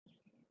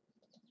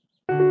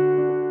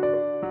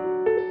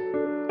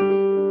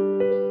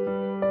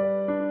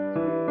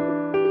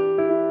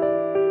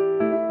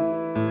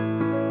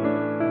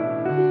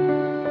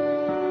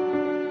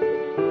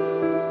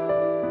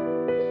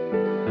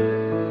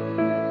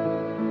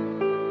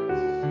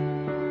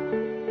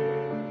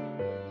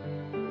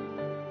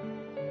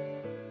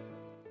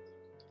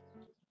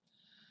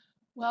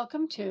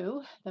Welcome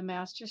to the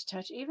Master's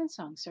Touch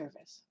Evensong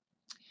service.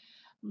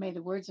 May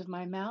the words of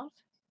my mouth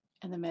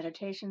and the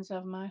meditations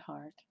of my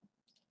heart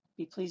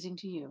be pleasing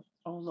to you,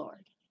 O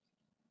Lord.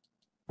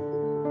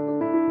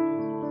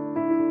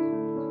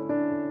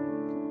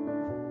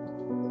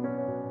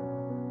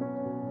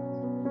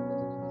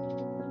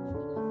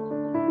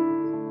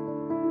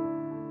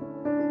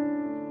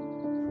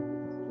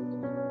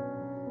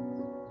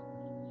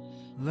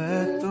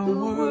 Let the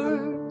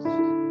words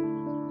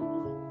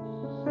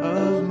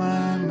of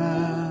my mouth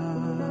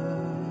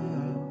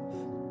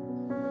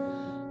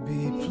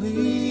be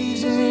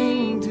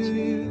pleasing to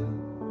you,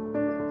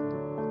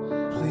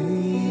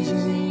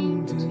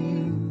 pleasing to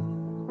you.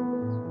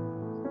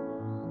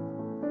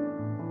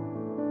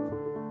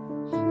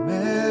 The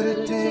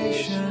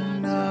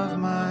meditation of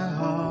my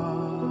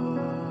heart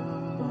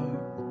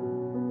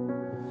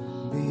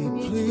be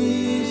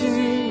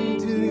pleasing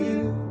to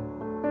you,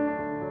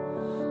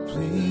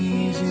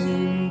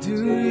 pleasing to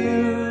you.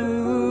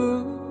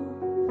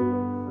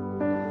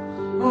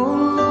 Oh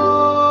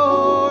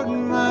Lord,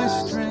 my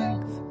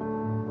strength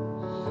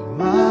and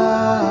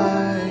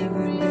my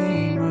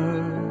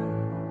Redeemer.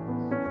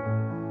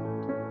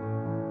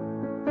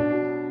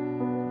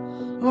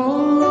 Oh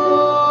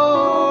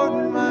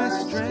Lord, my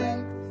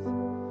strength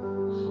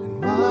and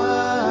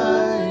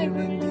my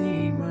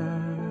Redeemer.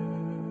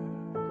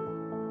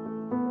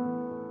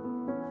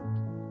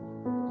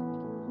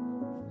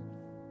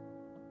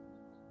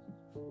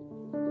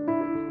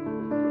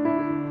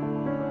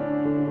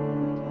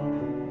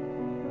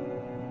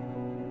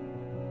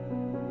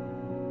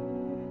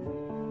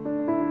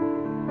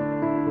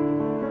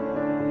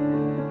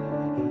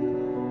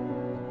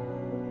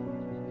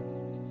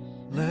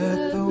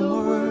 Let the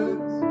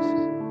words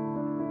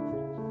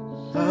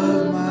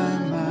of my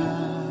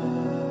mouth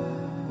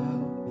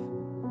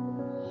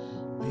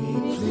be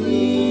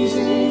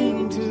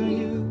pleasing to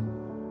you,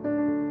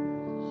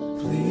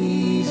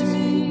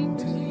 pleasing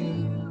to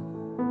you.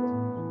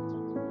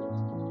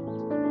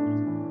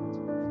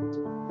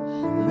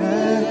 The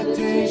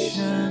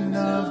meditation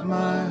of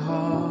my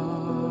heart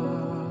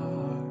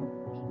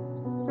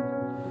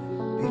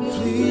be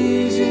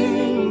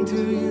pleasing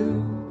to you,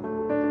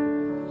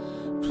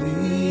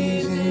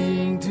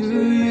 pleasing to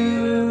you.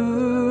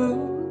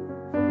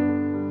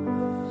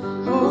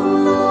 Oh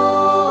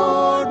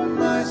Lord,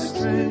 my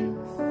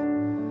strength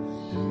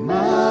and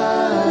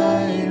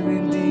my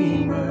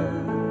Redeemer.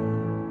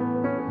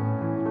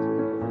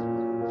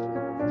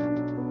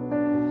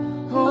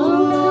 Oh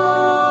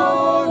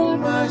Lord,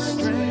 my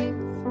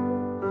strength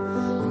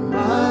and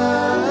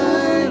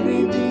my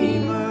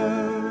Redeemer.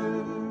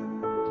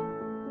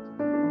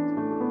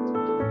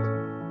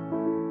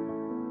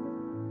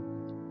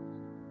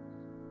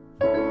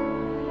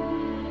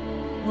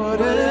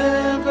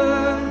 Whatever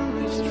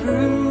is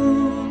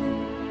true,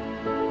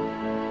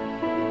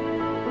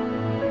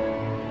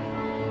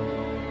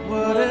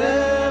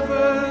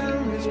 whatever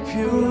is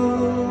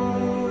pure,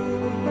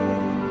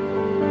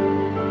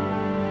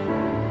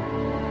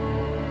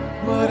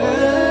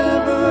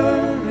 whatever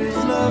is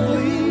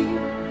lovely,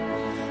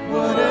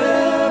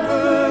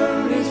 whatever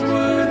is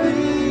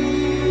worthy,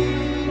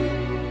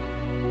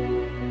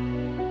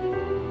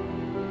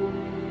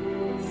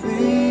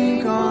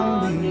 think on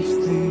these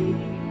things.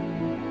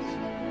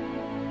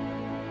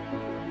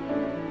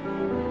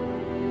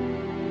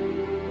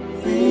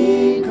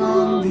 Think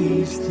on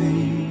these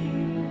things.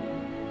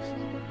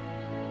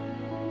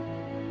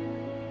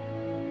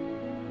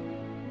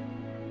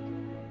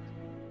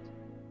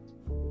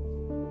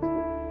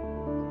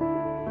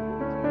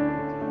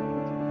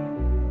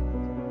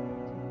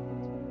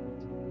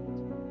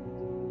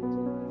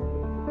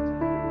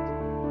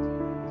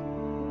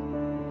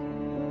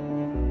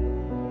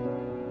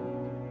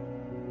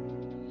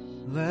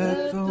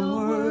 Let the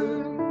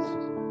words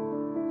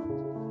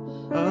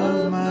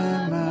of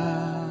my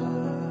mouth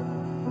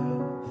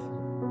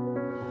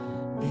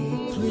be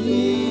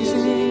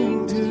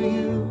pleasing to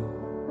you,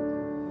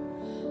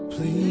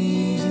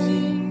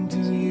 pleasing to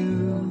you.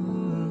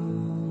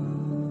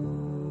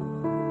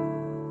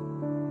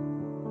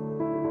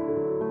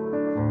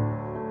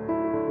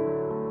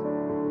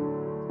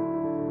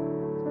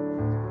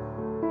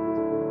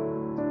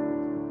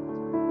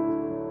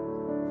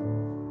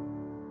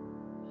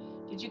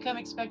 Did you come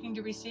expecting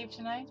to receive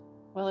tonight?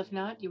 Well, if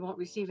not, you won't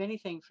receive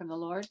anything from the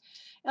Lord.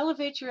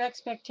 Elevate your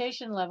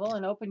expectation level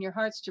and open your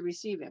hearts to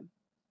receive Him.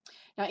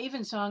 Now,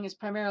 Evensong is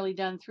primarily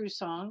done through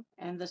song,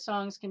 and the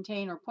songs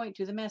contain or point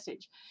to the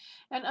message.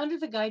 And under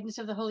the guidance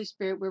of the Holy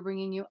Spirit, we're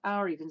bringing you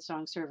our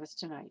Evensong service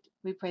tonight.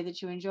 We pray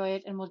that you enjoy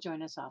it and will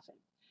join us often.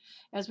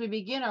 As we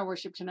begin our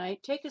worship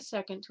tonight, take a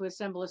second to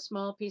assemble a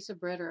small piece of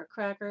bread or a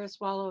cracker, a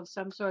swallow of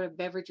some sort of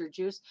beverage or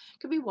juice. It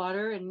could be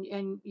water, and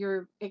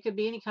it could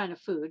be any kind of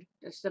food,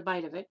 just a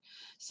bite of it.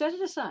 Set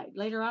it aside.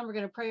 Later on, we're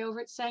going to pray over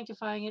it,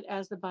 sanctifying it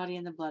as the body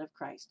and the blood of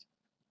Christ.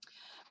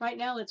 Right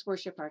now, let's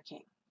worship our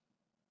King.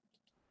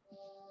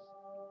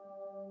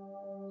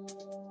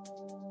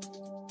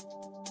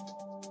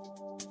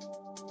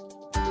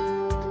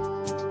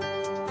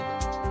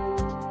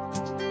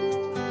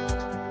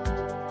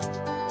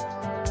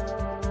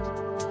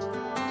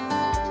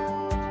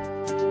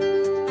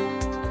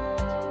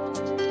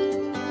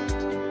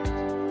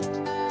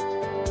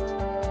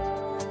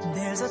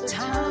 There's a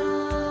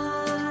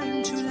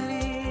time to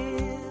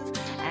live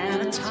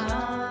and a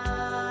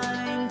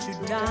time to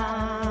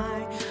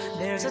die.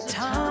 There's a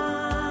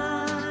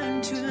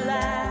time to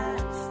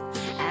laugh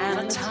and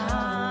a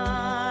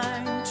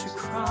time to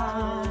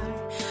cry.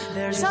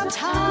 There's a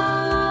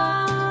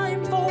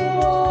time for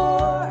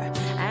war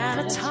and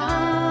a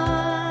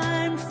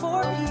time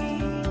for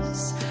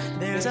peace.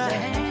 There's a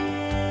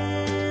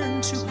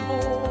hand to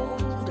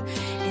hold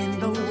in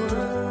the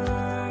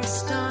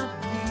worst of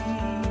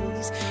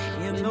these.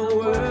 In the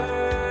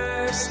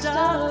worst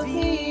of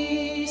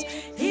these,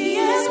 He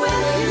is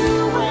with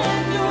you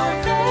when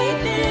your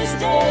faith is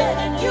dead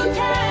and you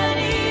can't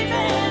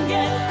even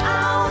get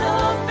out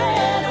of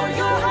bed, or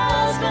your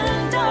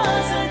husband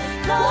doesn't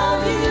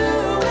love you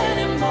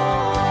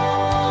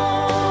anymore.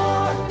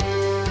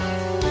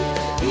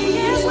 He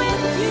is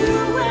with you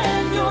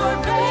when your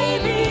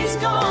baby's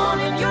gone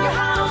and your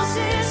house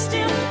is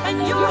still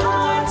and your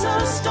heart's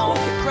a stone.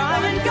 You're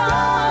crying,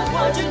 God,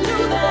 what'd you do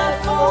that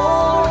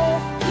for?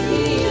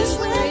 He is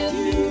with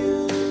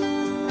you.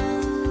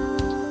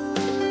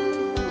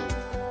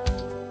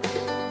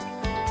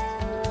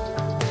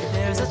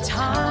 There's a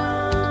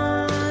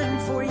time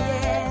for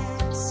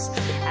yes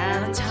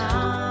and a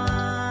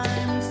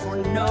time for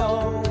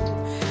no.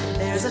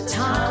 There's a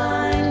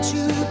time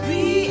to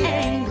be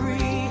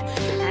angry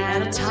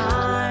and a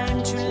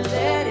time to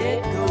let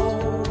it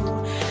go.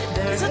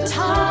 There's a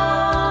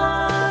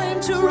time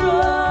to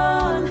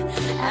run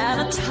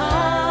and a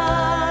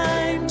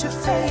time to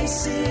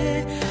face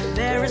it.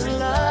 There is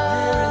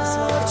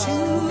love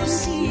to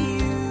see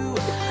you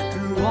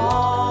through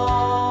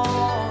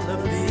all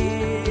of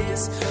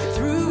this,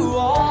 through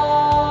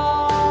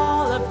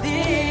all of this.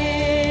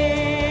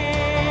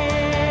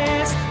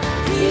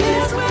 He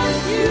is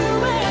with you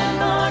in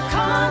the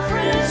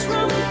conference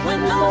room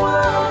when the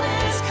world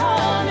is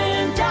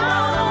coming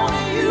down on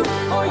you,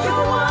 or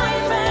your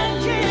wife and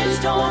kids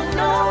don't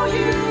know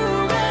you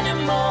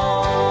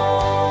anymore.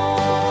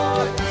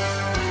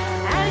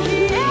 And He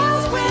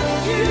is with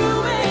you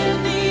in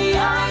the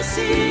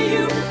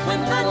ICU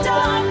when the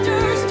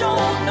doctors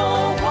don't know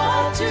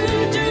what to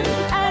do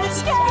and it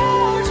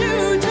scares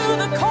you to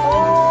the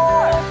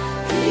core.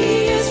 He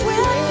is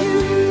with you.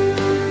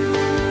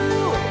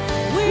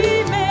 We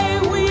may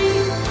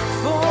weep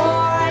for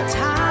a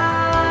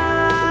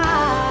time,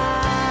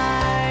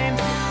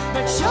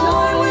 but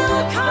joy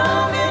will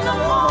come in the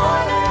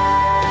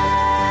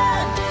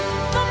morning,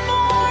 the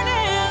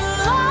morning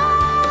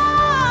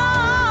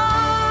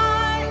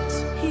light.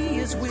 He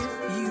is with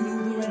you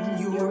when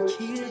your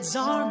kids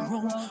are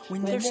grown,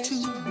 when there's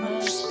too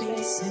much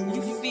space and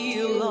you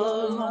feel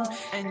alone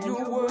and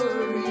you're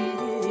worried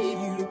if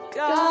you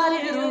got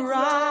it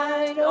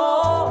right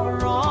or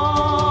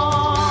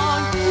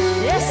wrong.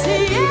 Yes, He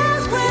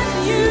is with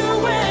you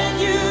when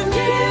you've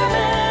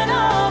given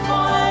up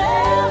on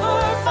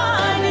ever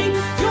finding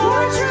your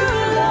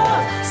true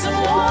love,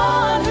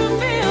 someone who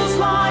feels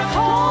like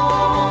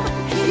home.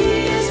 He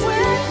is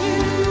with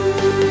you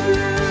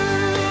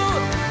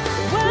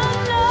when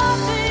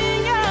nothing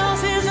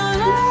else is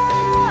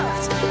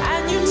left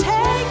and you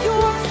take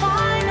your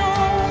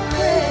final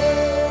breath.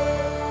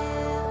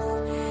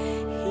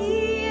 He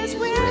is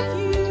with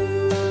you.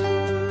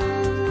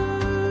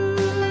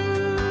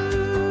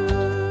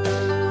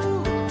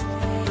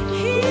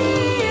 He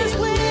is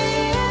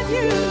with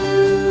you.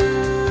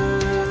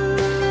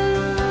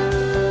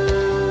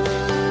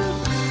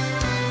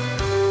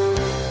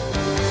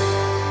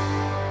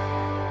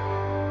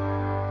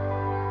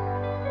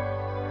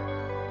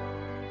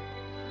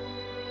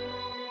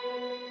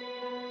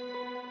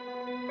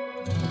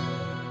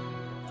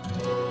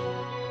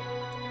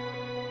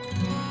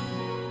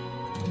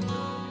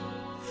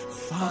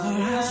 Father,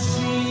 I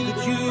see that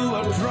you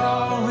are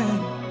drawing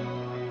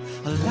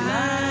a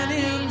line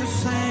in the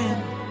sand,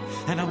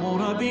 and I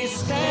want to be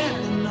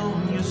standing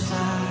on your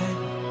side,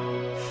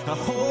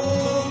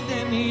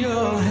 holding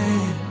your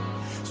hand.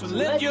 So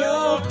let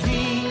your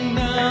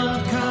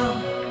kingdom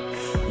come,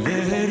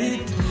 let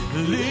it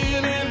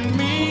live in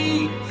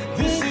me.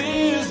 This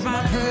is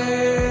my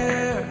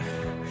prayer,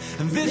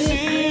 and this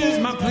is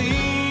my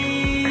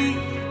plea.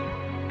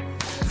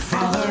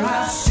 Father,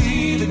 I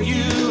see that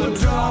you are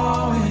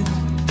drawing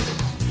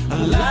a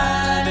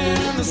line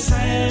in the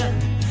sand,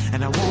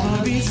 and I want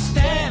to be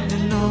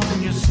standing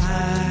on your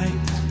side,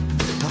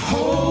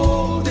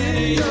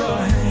 holding your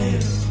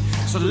hand.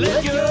 So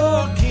let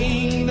your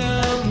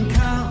kingdom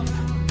come,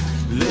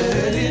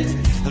 let it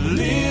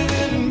live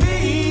in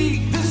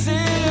me. This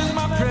is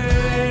my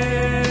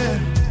prayer,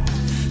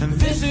 and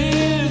this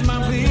is my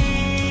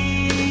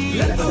plea.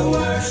 Let the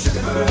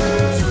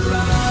worshipers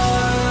rise,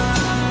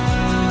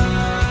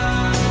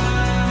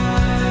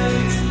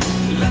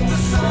 let the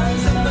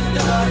sons and the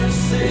daughters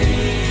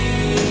sing.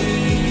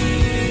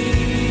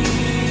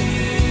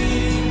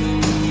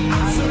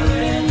 I'm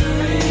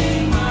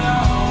surrendering my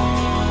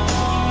all.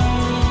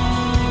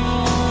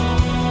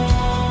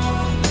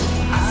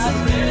 I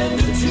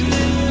surrender to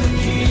the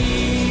King.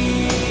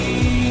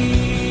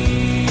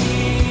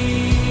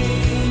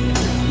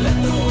 Let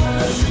the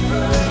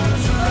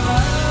worshipers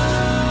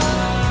rise.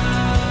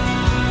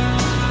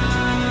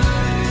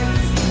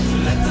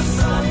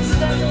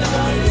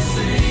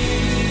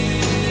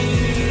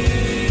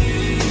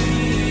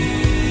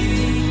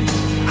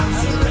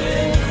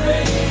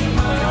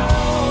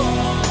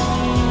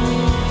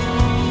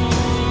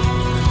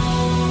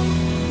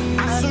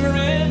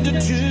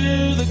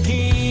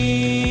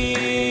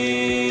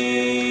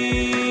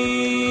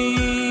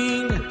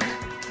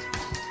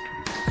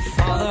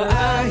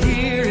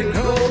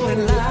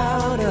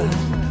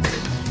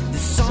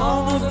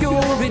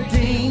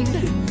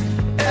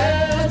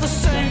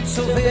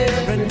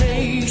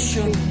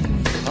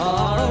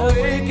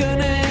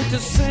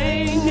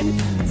 sing.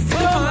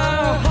 From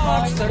our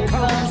hearts there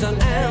comes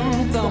an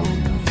anthem.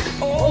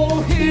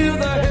 Oh, hear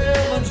the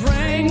heavens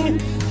ring.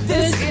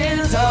 This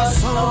is our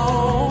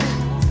song,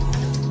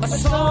 a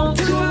song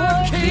to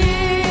our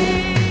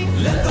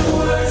King. Let the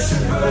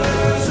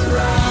worshipers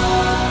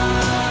arise.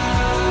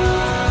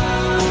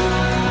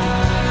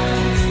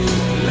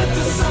 Let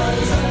the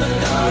sons and the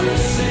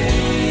daughters sing.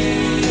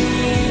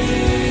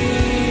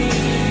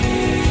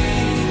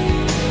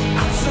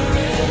 I'm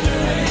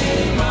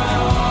surrendering my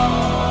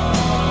all.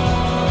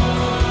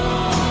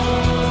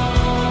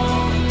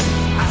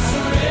 I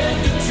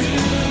surrender to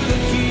the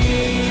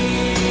King.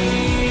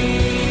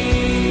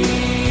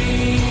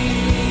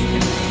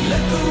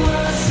 Let the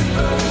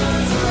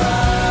worshipers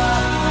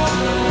arise.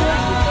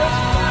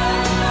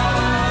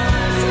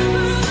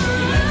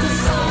 Let the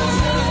sons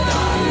and the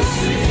daughters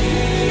sing.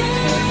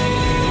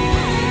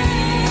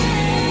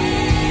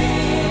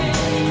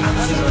 I'm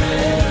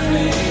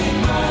surrendering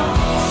my all.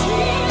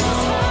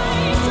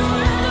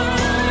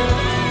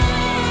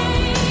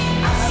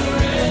 I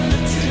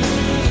surrender to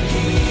the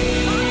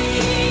King.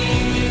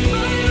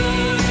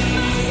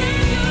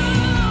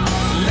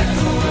 Let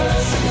the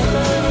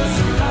worshipers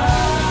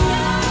arise.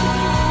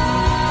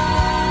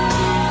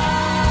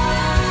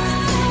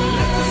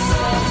 Let the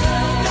sons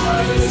and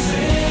daughters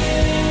sing.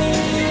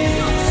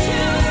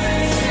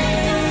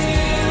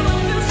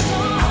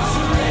 I'm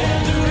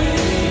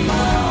surrendering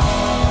my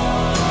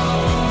all.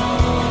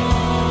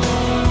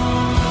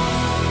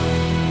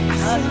 I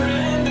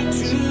surrender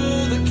to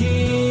the King.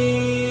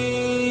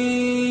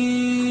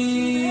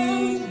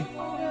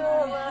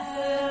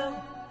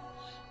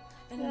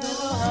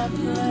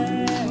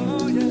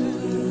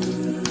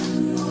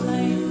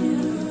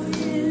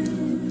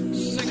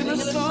 Singing a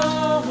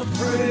song of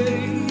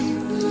praise.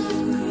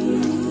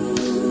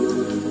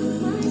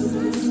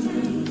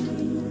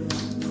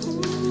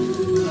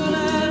 An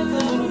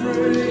anthem of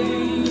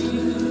praise.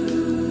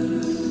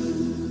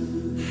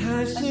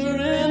 I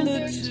surrender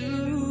to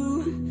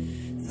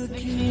the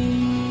King.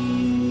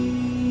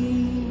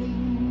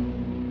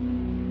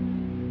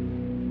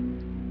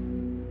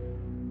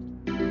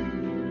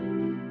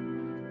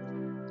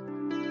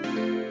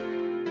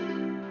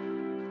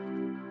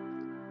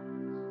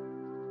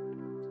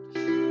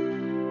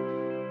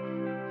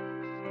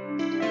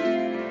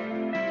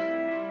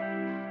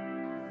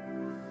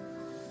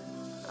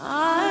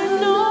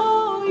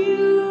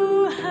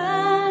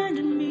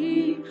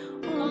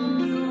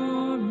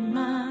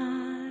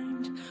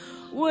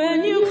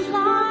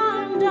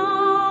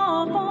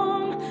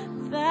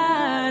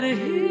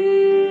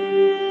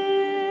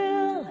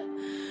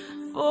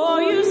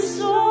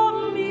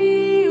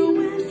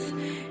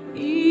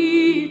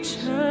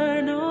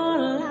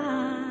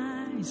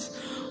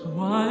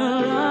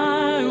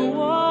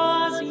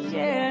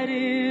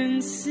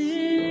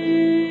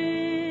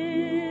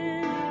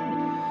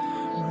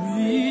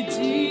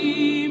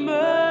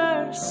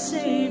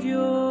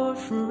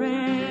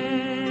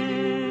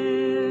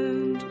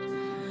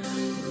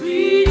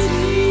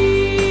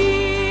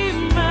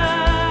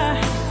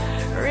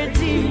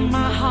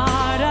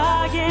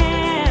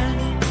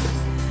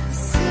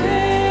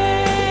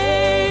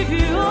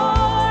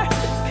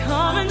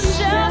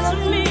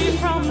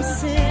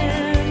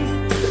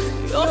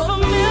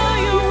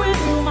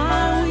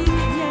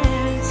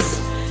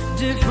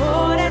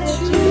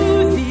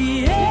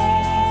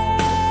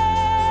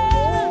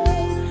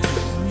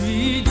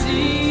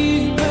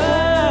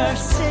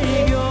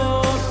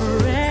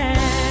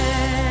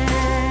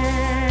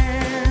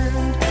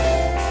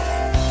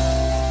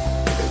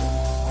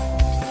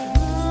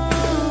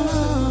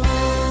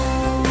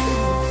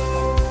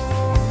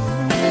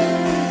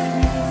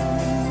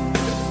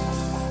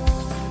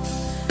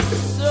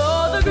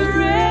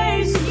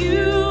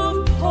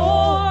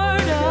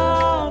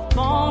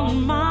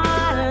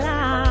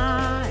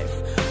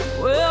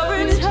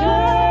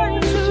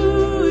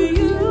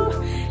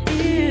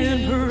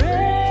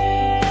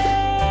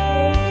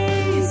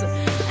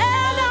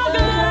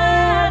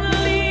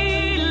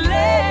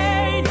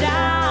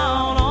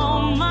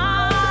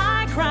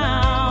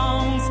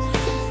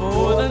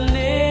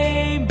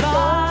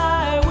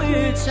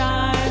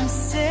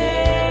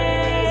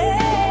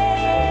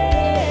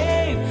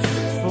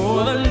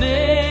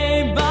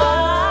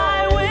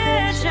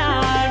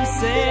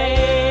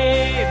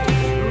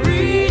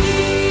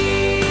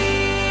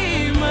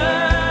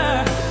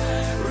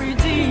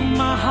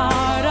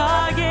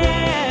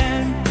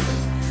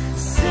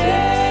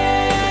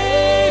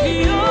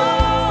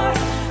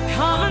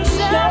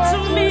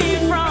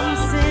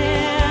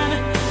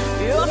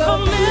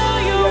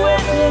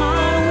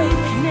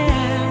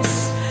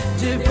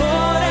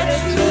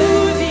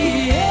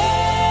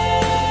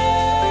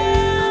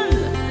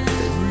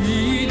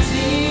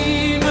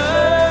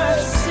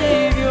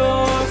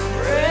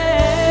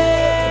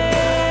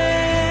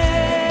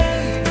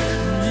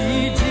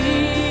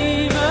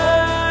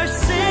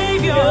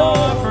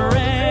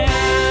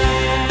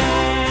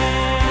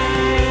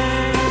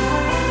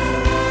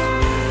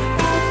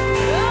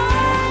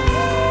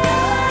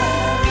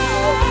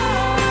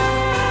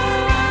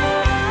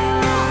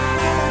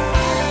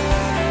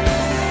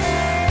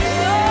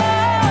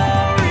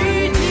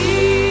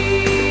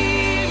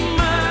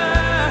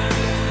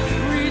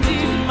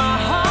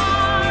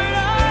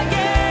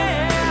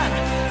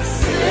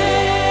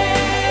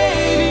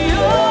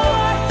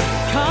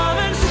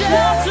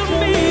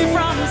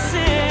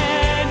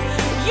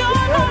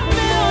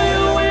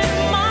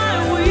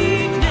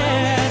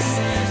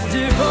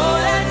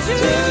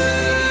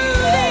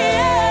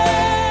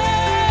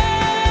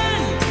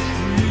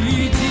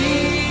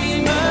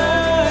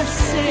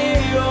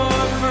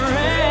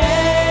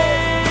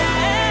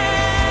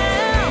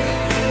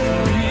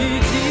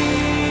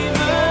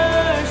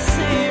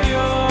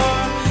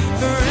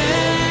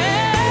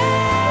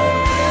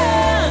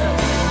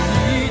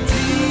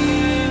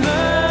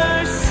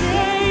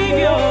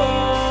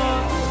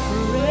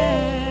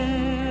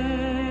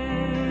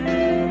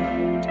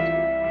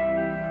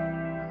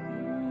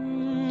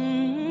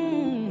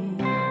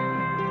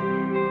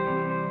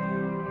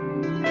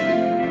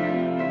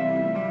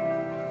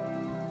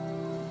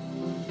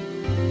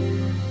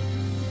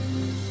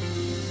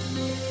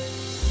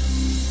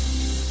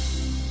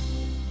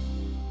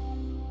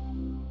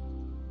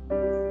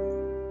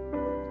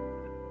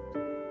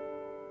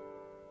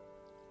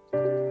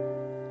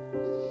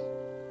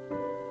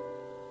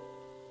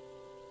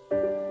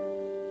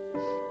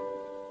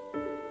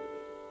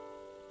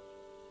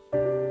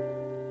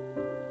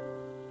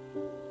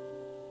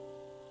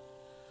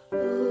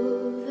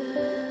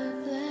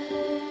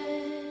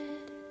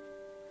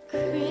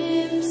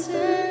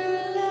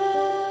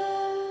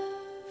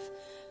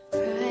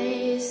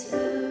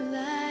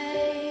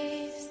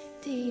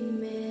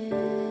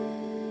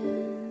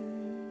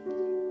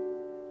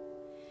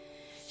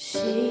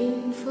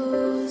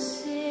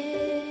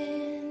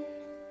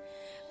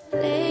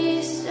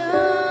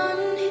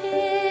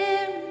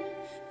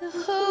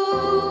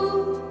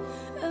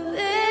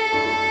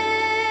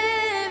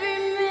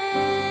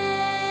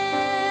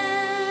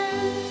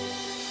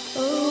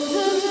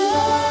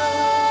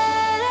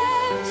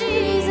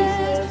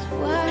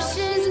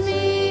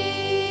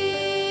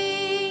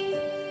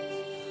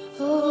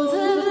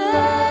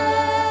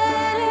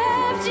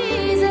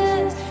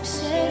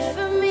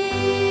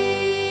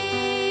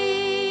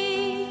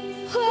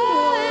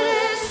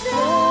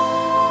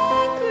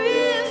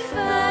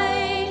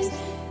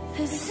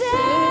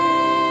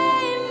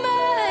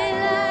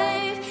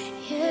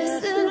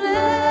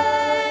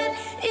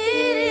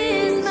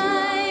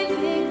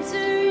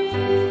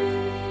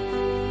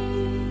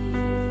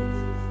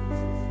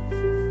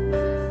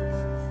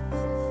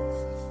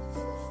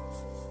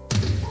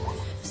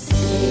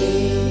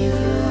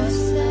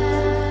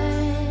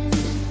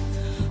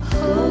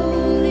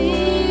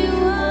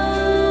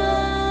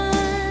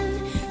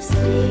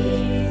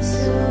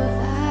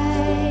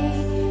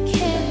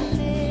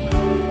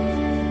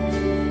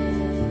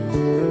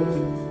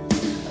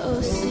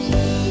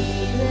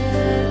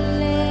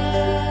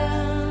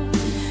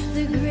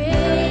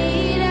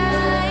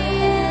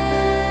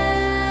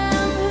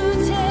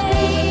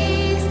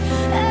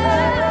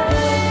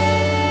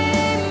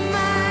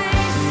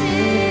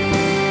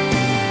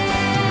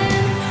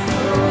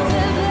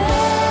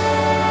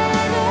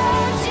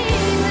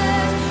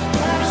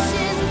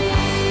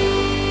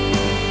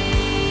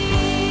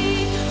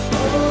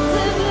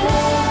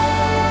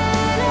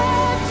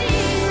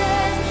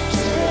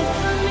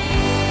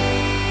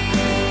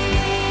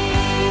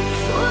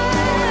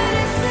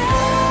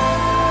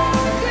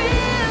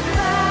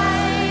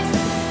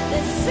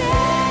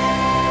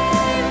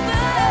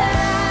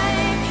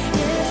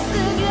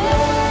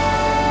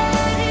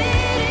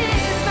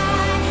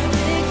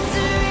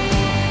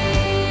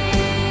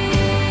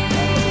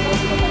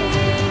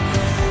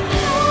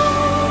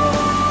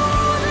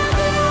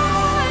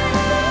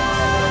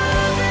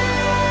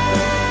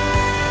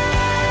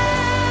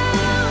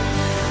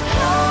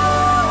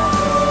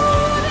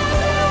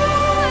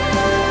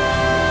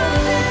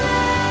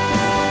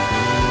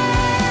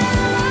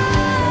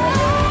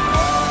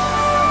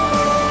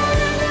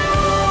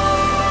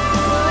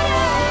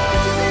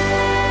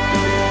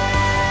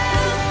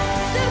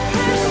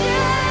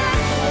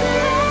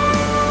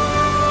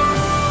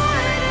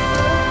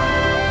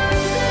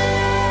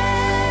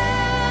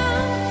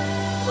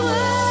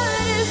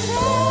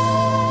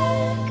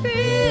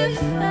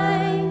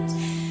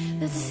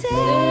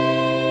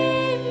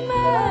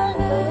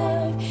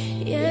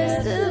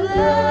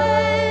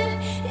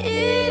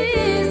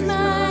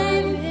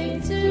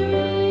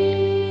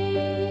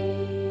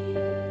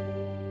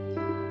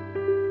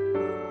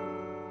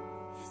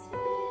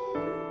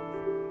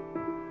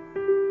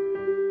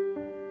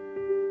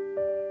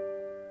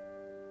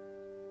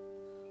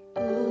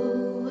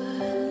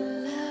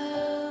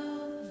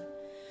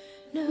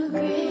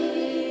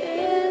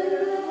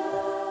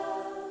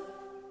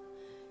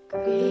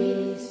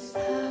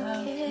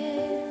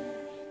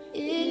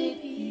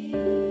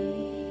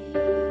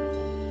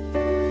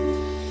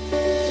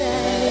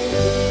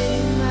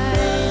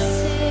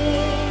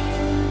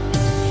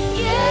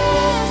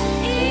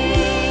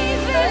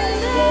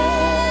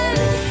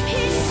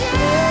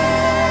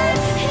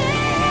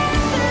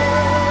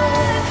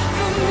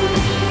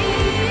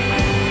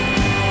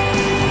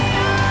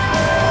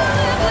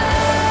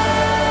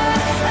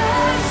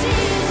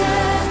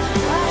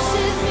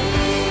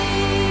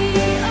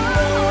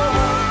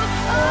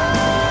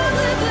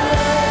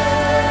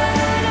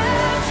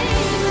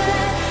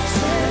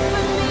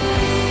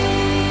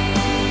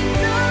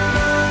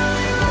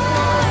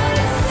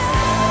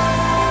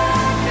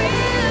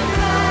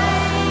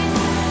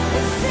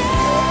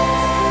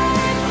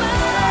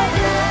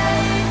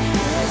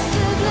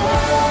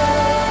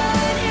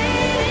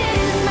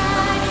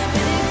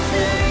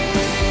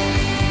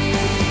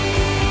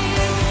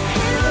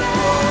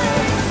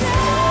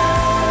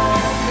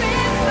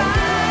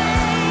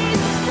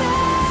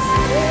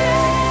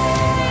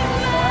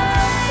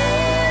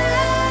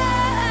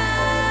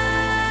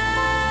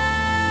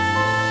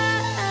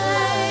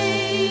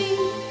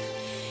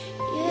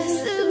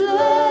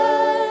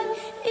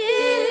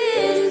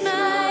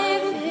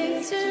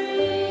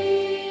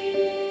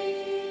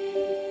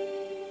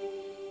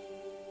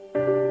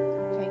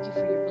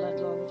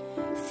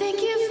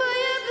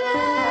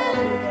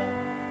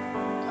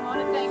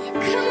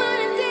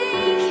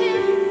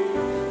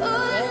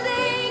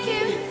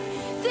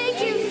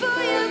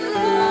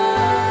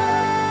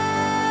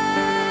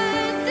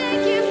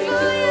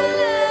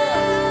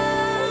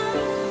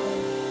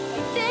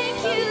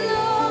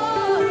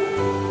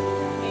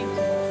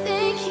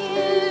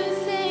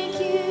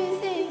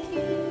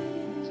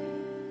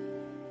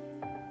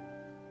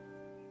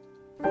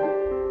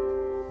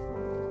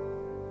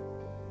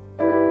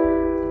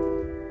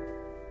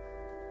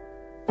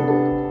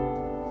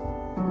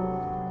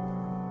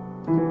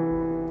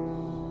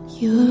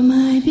 You're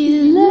my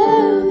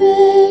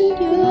beloved,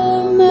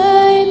 you're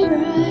my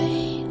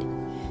bride.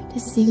 To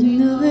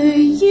sing over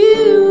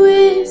you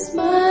is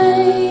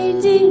my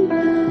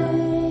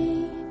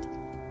delight.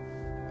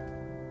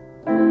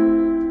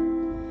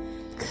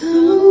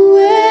 Come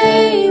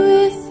away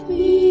with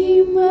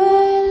me,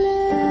 my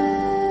love.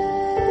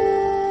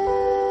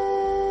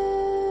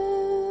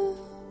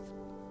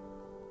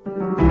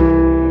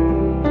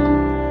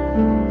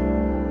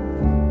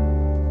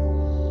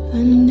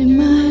 Under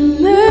my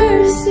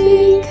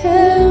mercy,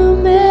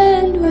 come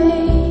and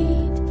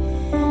wait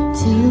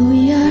till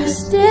we are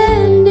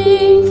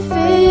standing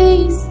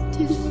face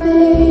to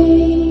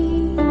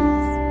face.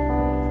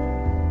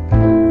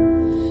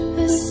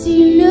 I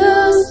see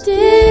no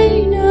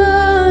stain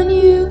on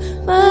you,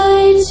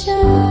 my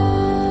child.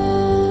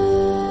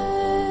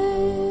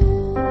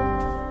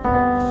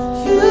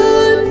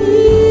 You're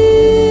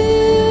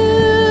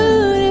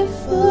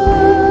beautiful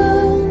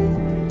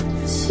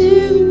to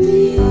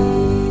me.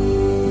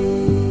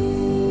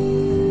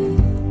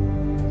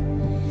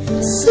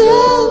 So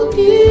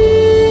beautiful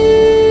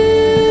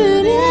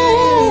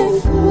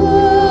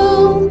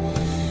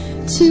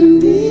to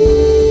me.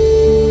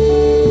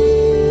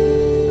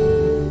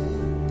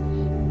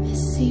 I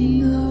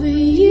sing over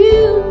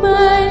you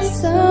my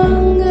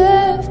song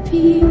of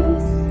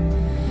peace.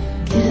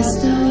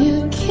 Cast all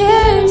your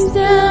cares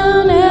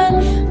down at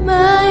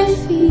my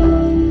feet.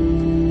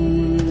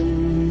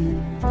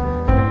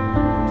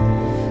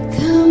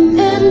 Come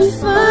and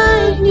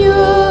find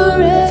your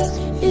rest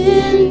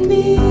in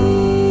me.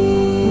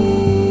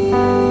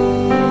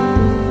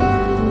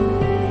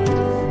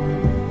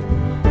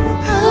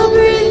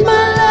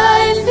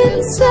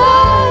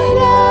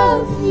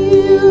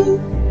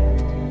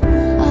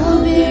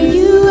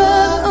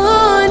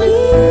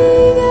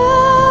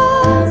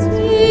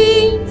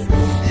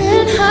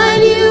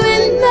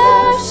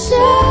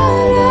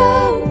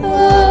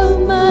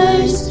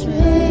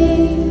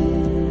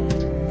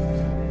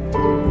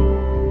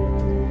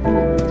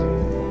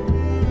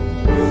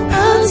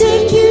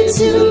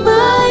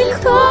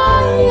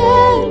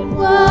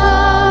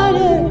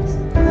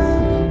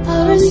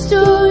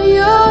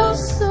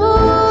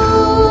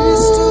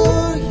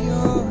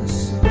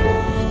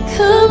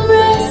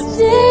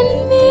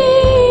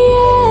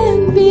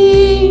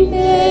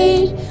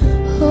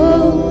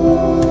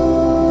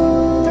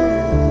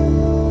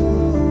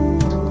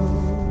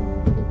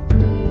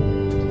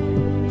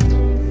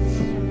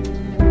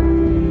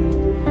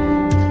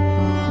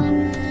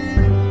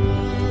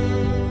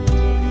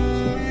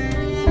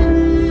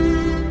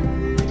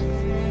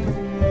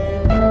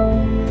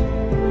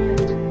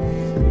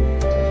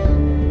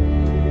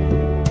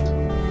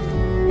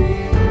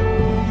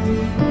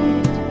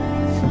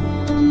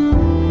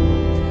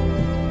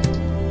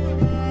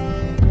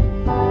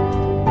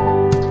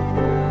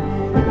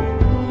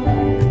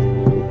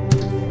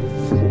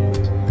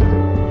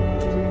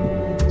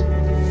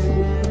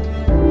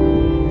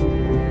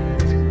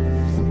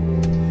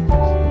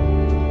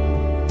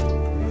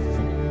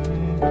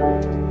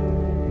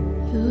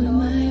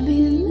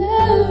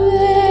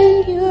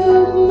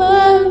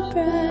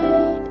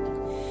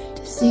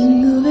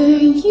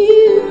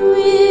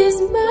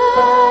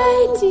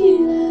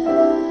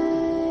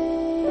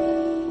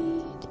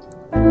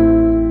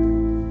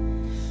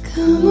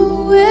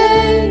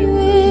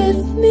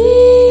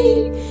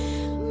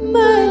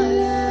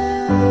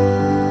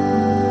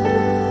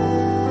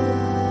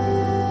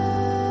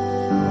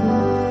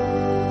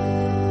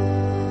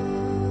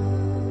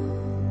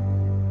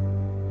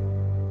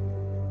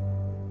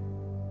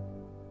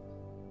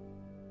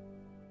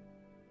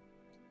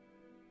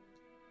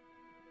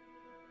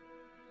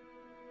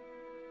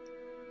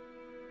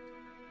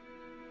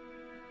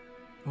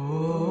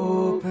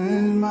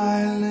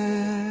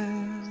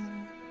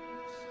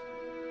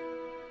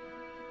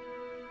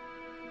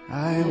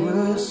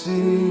 will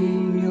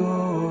sing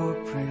your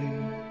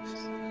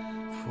praise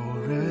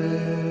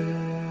forever.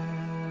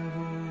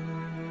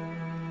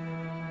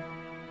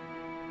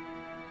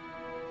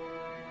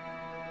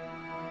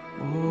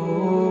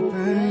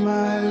 Open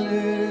my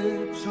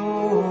lips,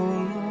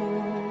 oh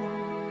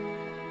Lord,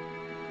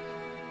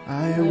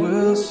 I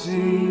will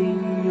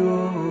sing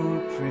your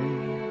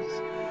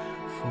praise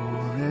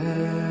forever.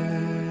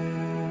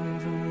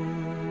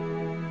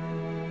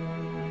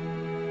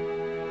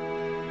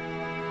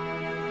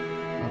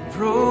 A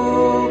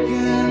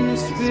broken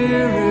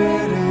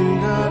spirit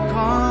and a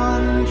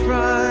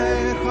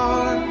contrite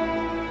heart,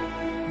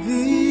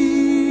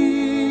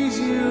 these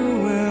you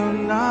will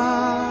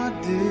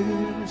not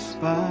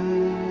despise.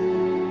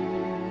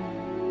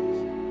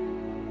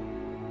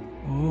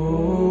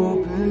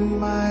 Open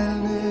my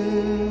lips,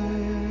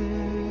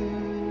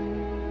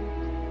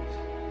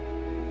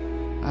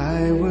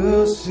 I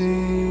will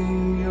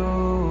sing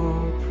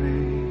your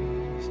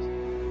praise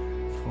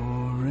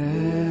forever.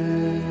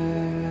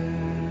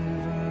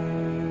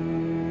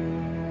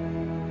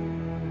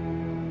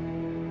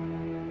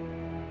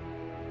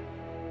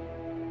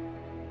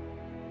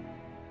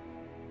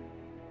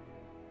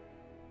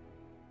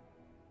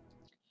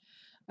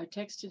 Our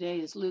text today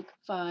is Luke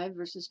 5,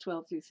 verses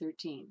 12 through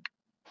 13.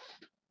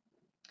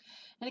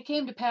 And it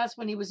came to pass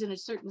when he was in a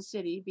certain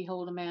city,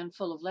 behold, a man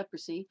full of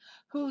leprosy,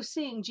 who,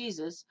 seeing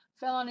Jesus,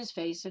 fell on his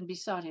face and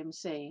besought him,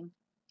 saying,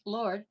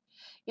 Lord,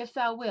 if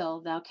thou will,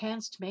 thou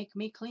canst make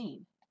me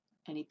clean.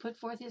 And he put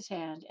forth his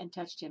hand and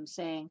touched him,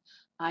 saying,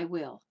 I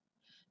will,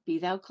 be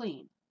thou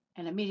clean.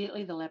 And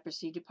immediately the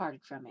leprosy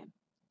departed from him.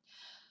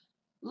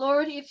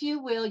 Lord, if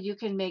you will, you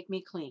can make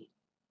me clean.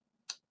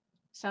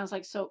 Sounds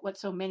like what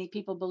so many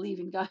people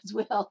believe in God's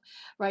will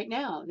right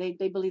now. They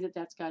believe that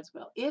that's God's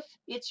will. If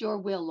it's your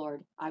will,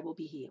 Lord, I will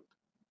be healed.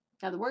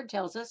 Now the word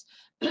tells us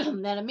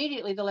that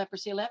immediately the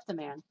leprosy left the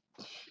man.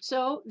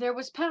 So there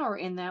was power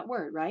in that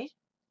word, right?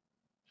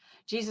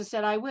 Jesus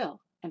said, I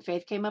will. And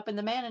faith came up in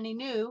the man, and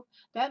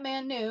that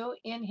man knew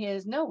in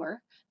his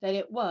knower that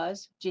it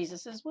was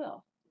Jesus's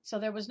will. So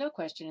there was no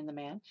question in the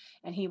man,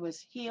 and he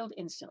was healed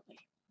instantly.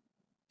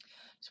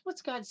 So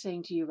what's God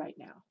saying to you right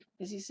now?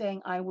 Is he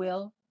saying, I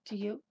will to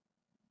you?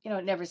 You know,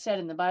 it never said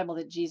in the Bible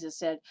that Jesus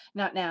said,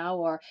 not now,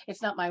 or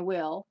it's not my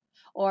will,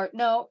 or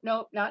no,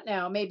 not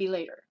now, maybe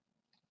later.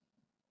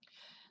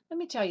 Let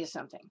me tell you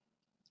something.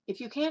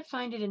 If you can't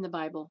find it in the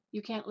Bible,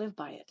 you can't live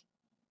by it.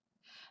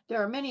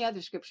 There are many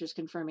other scriptures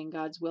confirming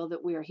God's will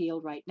that we are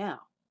healed right now,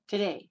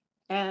 today,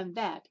 and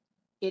that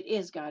it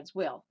is God's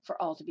will for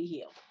all to be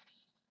healed.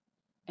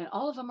 And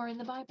all of them are in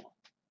the Bible.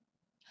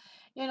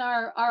 In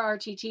our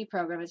RRTT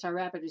program, it's our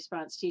Rapid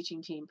Response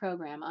Teaching Team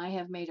program, I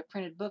have made a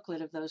printed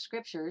booklet of those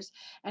scriptures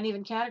and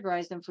even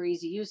categorized them for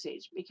easy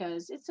usage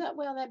because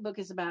that book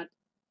is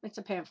it's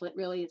a pamphlet,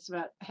 really. It's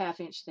about a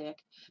half-inch thick,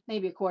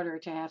 maybe a quarter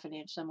to half an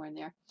inch, somewhere in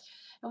there.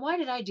 And why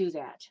did I do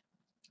that?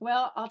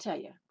 Well, I'll tell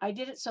you. I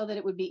did it so that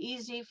it would be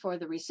easy for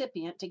the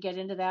recipient to get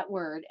into that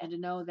word and to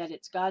know that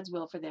it's God's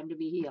will for them to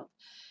be healed,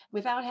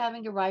 without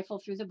having to rifle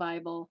through the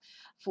Bible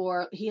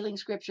for healing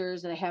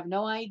scriptures that they have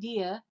no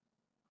idea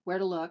where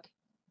to look.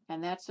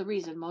 And that's the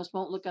reason most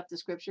won't look up the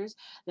scriptures.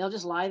 They'll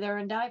just lie there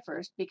and die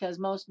first because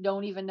most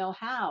don't even know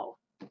how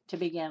to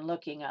begin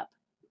looking up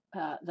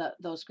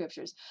those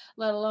scriptures,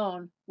 let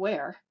alone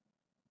where,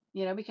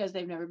 because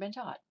they've never been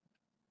taught.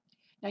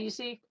 Now, you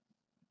see,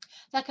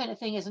 that kind of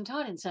thing isn't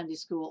taught in Sunday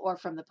school or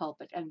from the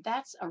pulpit, and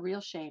that's a real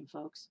shame,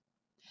 folks.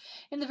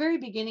 In the very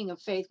beginning of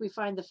faith, we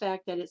find the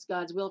fact that it's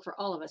God's will for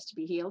all of us to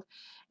be healed,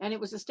 and it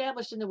was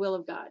established in the will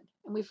of God.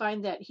 And we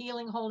find that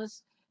healing,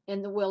 wholeness,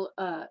 and the will,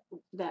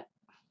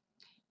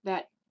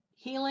 that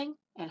healing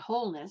and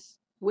wholeness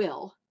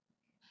will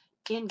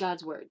in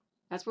God's word.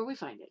 That's where we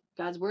find it.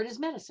 God's word is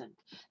medicine.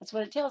 That's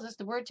what it tells us.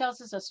 The word tells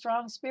us a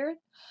strong spirit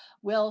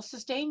will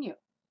sustain you.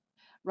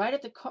 Right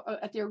at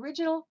the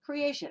original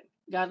creation,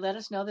 God let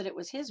us know that it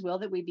was his will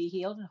that we be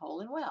healed and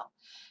whole and well.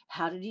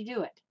 How did he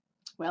do it?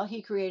 Well,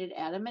 he created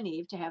Adam and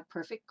Eve to have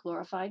perfect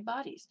glorified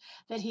bodies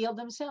that healed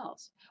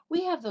themselves.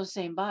 We have those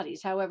same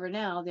bodies. However,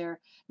 now they're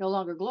no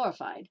longer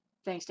glorified,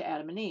 thanks to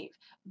Adam and Eve.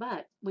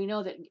 But we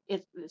know that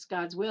it's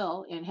God's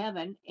will in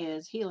heaven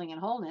is healing and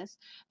wholeness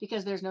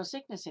because there's no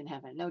sickness in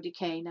heaven, no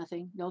decay,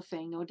 nothing, no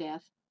thing, no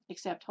death,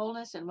 except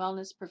wholeness and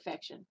wellness,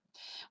 perfection.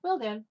 Well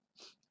then,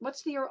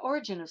 what's the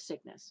origin of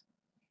sickness?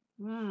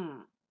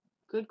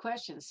 Good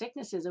question.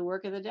 Sickness is a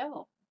work of the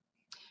devil.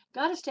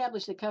 God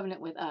established the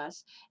covenant with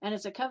us, and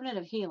it's a covenant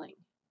of healing.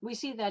 We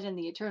see that in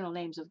the eternal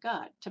names of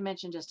God. To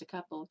mention just a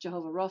couple,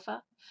 Jehovah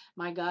Rapha,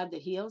 my God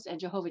that heals, and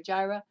Jehovah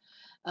Jireh,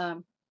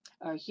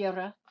 or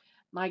Jireh,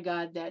 my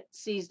God that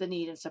sees the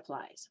need and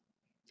supplies.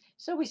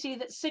 So we see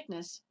that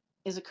sickness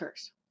is a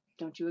curse.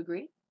 Don't you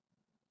agree?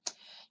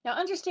 Now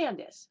understand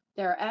this.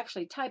 There are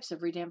actually types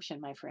of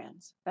redemption, my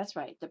friends. That's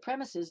right. The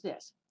premise is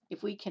this.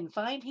 If we can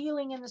find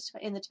healing in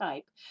the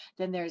type,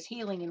 then there's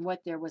healing in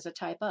what there was a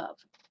type of.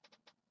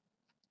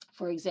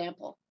 For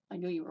example, I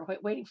knew you were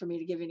waiting for me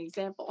to give you an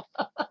example.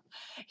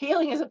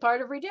 Healing is a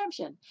part of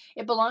redemption.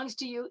 It belongs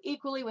to you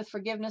equally with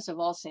forgiveness of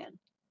all sin.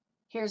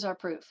 Here's our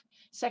proof.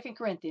 2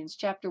 Corinthians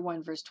chapter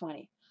 1, verse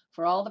 20.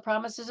 For all the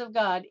promises of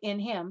God in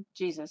him,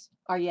 Jesus,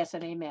 are yes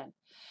and amen.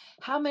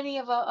 How many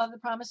of the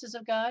promises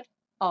of God?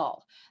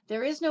 All.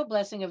 There is no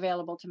blessing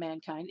available to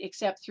mankind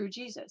except through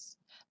Jesus.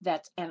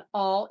 That's an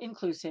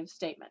all-inclusive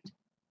statement.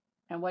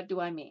 And what do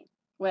I mean?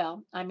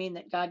 Well, I mean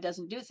that God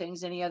doesn't do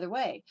things any other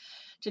way.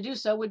 To do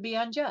so would be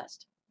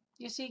unjust.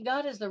 You see,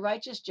 God is the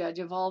righteous judge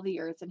of all the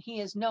earth, and he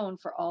is known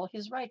for all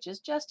his righteous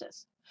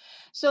justice.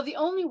 So the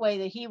only way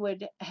that he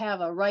would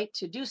have a right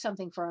to do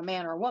something for a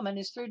man or woman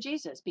is through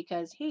Jesus,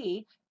 because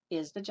he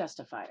is the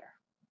justifier.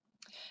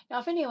 Now,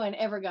 if anyone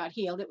ever got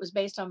healed, it was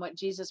based on what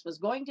Jesus was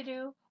going to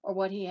do or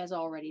what he has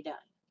already done.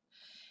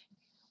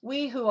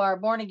 We who are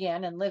born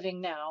again and living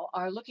now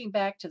are looking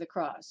back to the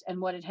cross and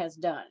what it has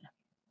done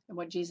and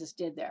what Jesus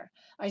did there.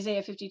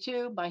 Isaiah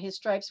 52, by his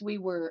stripes we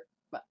were,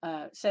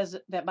 says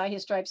that by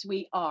his stripes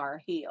we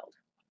are healed.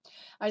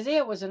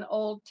 Isaiah was an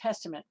Old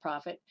Testament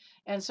prophet,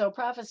 and so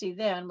prophecy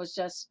then was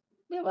just,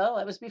 well,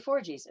 it was before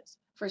Jesus.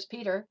 1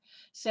 Peter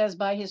says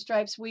by his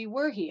stripes we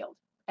were healed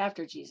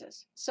after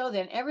Jesus. So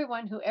then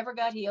everyone who ever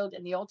got healed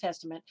in the Old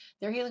Testament,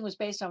 their healing was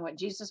based on what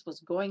Jesus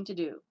was going to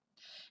do.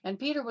 And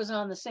Peter was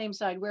on the same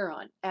side we're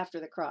on, after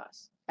the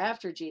cross,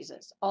 after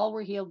Jesus. All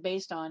were healed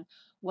based on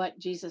what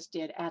Jesus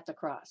did at the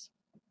cross.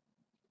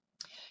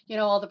 You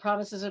know, all the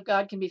promises of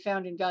God can be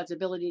found in God's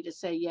ability to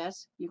say,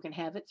 yes, you can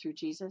have it through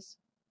Jesus.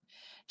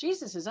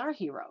 Jesus is our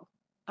hero,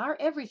 our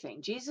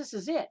everything. Jesus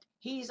is it.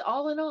 He's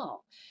all in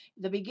all,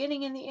 the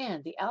beginning and the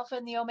end, the Alpha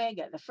and the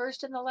Omega, the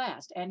first and the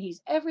last, and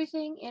he's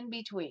everything in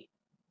between.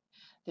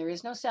 There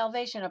is no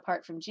salvation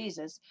apart from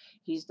Jesus.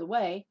 He's the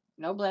way,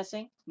 no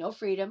blessing, no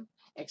freedom,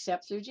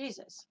 except through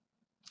Jesus.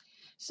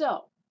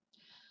 So,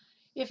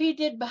 if he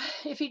did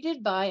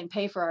buy and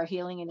pay for our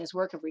healing in his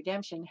work of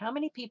redemption, how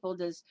many people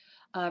does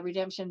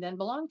redemption then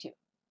belong to?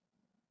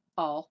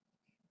 All.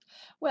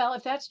 Well,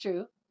 if that's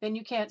true, then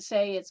you can't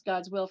say it's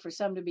God's will for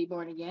some to be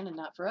born again and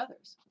not for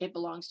others. It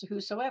belongs to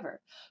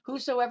whosoever.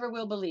 Whosoever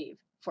will believe.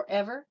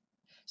 Forever.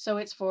 So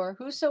it's for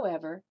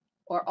whosoever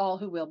or all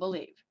who will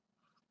believe.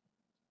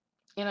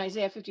 In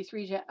Isaiah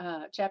 53,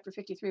 chapter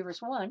 53,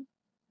 verse 1,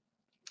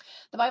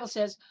 the Bible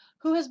says,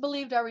 who has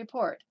believed our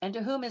report, and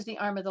to whom is the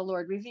arm of the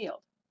Lord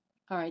revealed?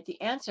 All right,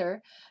 the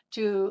answer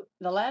to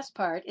the last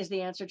part is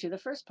the answer to the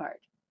first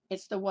part.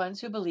 It's the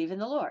ones who believe in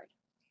the Lord.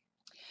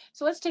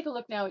 So let's take a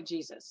look now at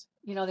Jesus.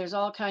 You know, there's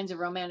all kinds of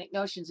romantic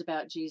notions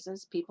about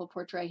Jesus. People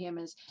portray him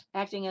as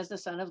acting as the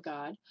Son of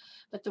God.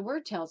 But the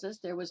word tells us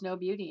there was no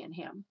beauty in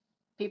him.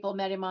 People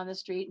met him on the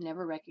street and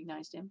never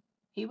recognized him.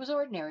 He was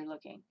ordinary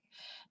looking.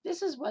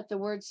 This is what the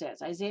word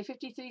says, Isaiah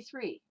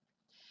 53:3.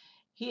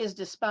 He is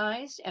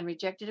despised and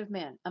rejected of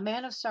men, a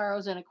man of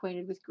sorrows and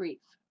acquainted with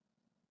grief.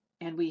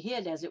 And we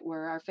hid, as it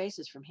were, our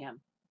faces from him.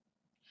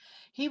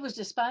 He was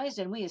despised,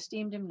 and we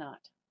esteemed him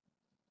not.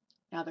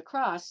 Now the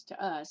cross,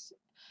 to us,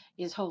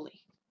 is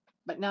holy,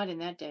 but not in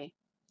that day.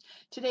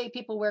 Today,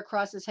 people wear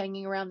crosses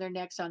hanging around their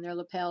necks, on their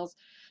lapels.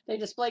 They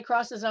display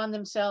crosses on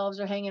themselves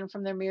or hanging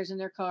from their mirrors in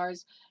their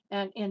cars.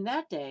 And in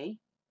that day,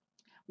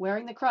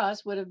 wearing the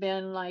cross would have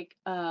been like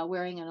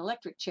wearing an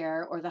electric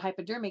chair or the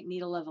hypodermic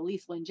needle of a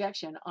lethal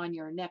injection on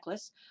your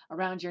necklace,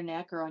 around your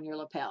neck, or on your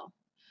lapel.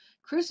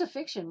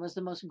 Crucifixion was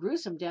the most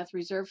gruesome death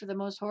reserved for the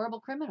most horrible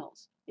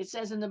criminals. It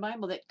says in the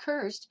Bible that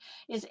cursed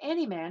is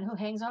any man who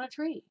hangs on a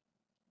tree.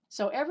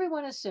 So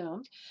everyone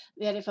assumed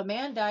that if a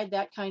man died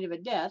that kind of a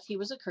death, he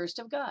was accursed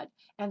of God.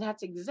 And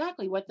that's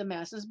exactly what the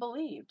masses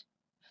believed.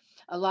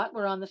 A lot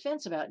were on the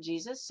fence about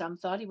Jesus. Some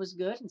thought he was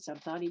good and some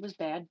thought he was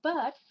bad.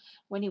 But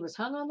when he was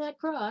hung on that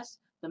cross,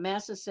 the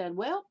masses said,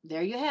 well,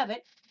 there you have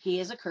it. He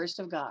is accursed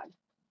of God.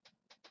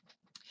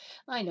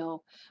 I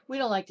know, we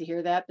don't like to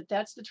hear that, but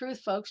that's the truth,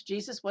 folks.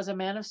 Jesus was a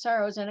man of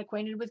sorrows and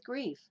acquainted with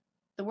grief.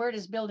 The word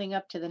is building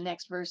up to the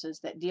next verses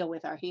that deal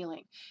with our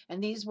healing.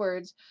 And these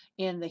words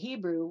in the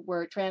Hebrew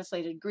were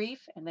translated grief,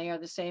 and they are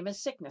the same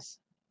as sickness.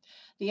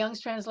 The Young's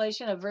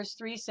translation of verse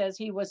 3 says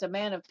he was a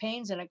man of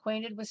pains and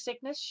acquainted with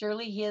sickness.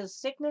 Surely his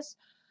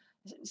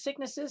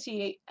sicknesses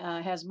he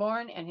has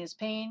borne, and his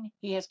pain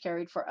he has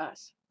carried for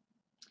us.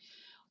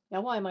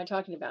 Now, why am I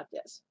talking about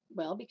this?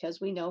 Well, because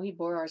we know he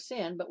bore our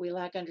sin, but we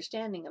lack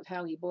understanding of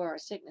how he bore our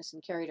sickness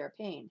and carried our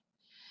pain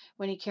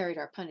when he carried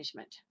our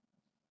punishment.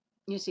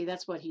 You see,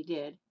 that's what he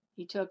did.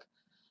 He took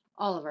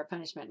all of our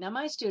punishment. Now,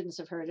 my students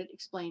have heard it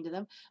explained to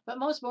them, but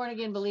most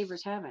born-again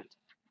believers haven't.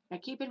 Now,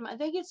 keep in mind,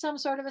 they get some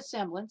sort of a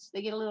semblance.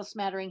 They get a little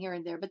smattering here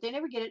and there, but they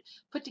never get it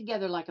put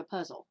together like a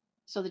puzzle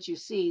so that you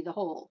see the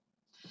whole.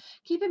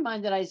 Keep in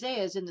mind that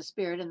Isaiah is in the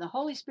Spirit, and the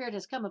Holy Spirit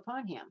has come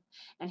upon him,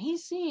 and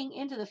he's seeing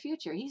into the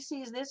future. He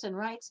sees this and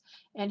writes,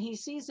 and he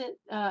sees it.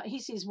 He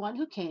sees one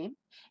who came,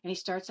 and he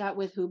starts out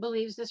with who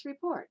believes this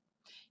report.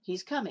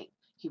 He's coming.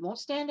 He won't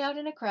stand out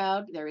in a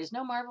crowd. There is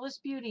no marvelous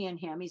beauty in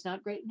him. He's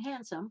not great and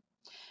handsome,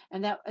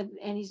 and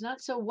he's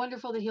not so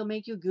wonderful that he'll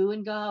make you goo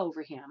and gaw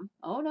over him.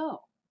 Oh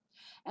no,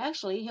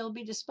 actually, he'll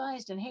be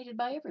despised and hated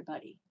by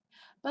everybody.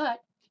 But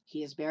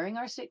he is bearing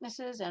our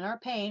sicknesses and our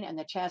pain, and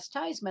the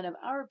chastisement of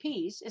our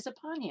peace is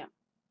upon him.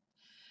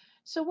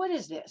 So what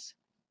is this?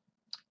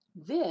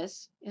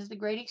 This is the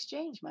great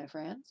exchange, my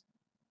friends.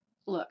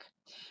 Look,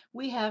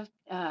 we have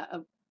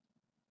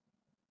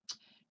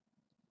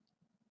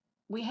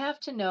we have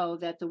to know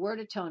that the word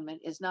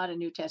atonement is not a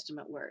New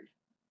Testament word.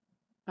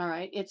 All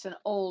right, it's an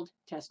Old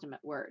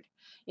Testament word.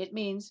 It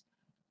means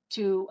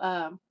to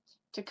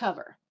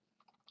cover.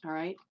 All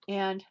right,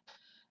 and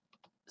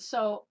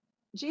so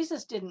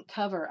Jesus didn't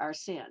cover our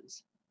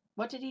sins.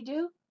 What did he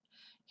do?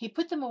 He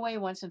put them away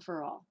once and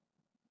for all.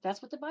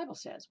 That's what the Bible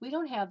says. We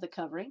don't have the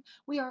covering.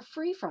 We are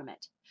free from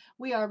it.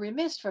 We are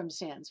remiss from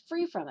sins,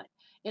 free from it.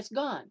 It's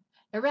gone,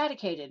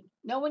 eradicated.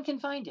 No one can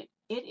find it.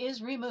 It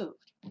is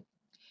removed.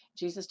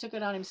 Jesus took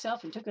it on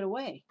himself and took it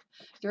away.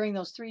 During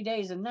those 3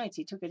 days and nights,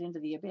 he took it into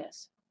the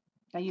abyss.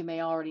 Now, you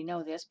may already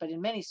know this, but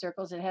in many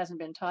circles, it hasn't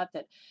been taught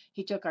that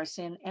he took our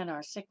sin and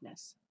our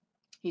sickness.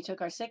 He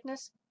took our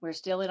sickness. We're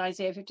still in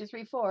Isaiah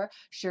 53:4.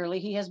 Surely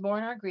he has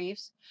borne our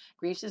griefs.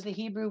 Griefs is the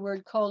Hebrew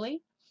word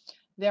koli.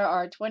 There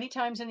are 20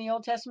 times in the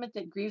Old Testament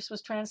that griefs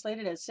was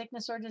translated as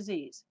sickness or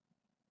disease.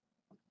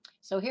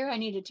 So here I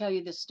need to tell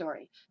you this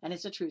story, and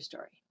it's a true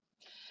story.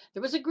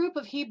 There was a group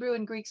of Hebrew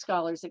and Greek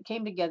scholars that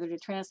came together to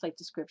translate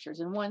the scriptures,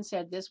 and one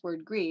said this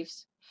word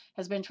griefs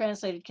has been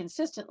translated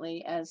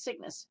consistently as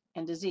sickness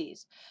and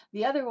disease.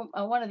 The other,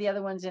 one of the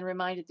other ones,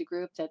 reminded the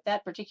group that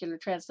that particular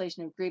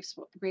translation of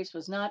griefs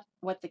was not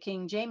what the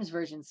King James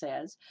Version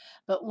says,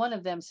 but one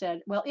of them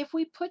said, well, if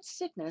we put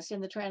sickness in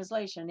the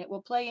translation, it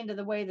will play into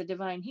the way the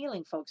divine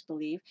healing folks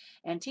believe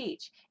and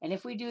teach. And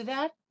if we do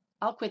that,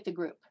 I'll quit the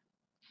group.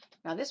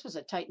 Now, this was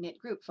a tight-knit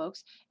group,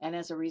 folks, and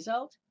as a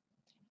result,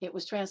 it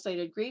was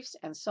translated griefs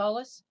and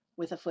solace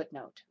with a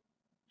footnote.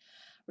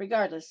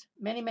 Regardless,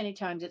 many, many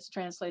times it's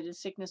translated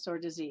sickness or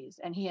disease,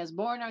 and he has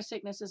borne our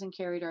sicknesses and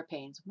carried our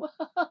pains.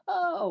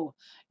 Whoa!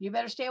 You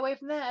better stay away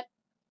from that.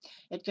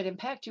 It could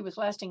impact you with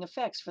lasting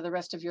effects for the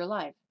rest of your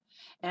life,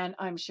 and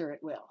I'm sure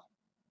it will.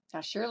 Now,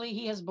 surely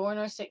he has borne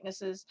our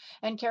sicknesses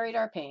and carried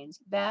our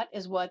pains. That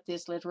is what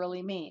this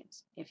literally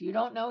means. If you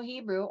don't know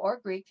Hebrew or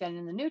Greek, then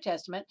in the New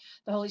Testament,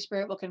 the Holy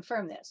Spirit will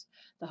confirm this.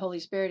 The Holy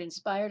Spirit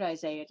inspired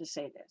Isaiah to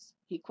say this.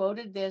 He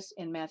quoted this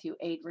in Matthew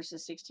 8,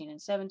 verses 16 and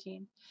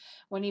 17.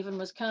 When even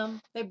was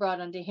come, they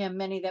brought unto him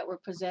many that were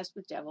possessed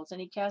with devils,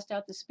 and he cast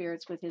out the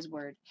spirits with his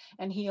word,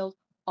 and healed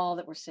all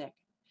that were sick,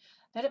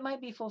 that it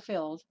might be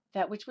fulfilled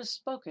that which was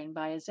spoken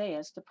by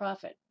Isaiah the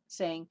prophet,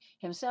 saying,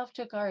 himself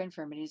took our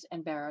infirmities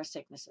and bare our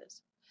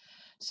sicknesses.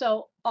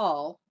 So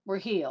all were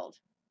healed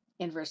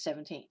in verse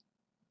 17.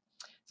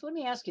 So let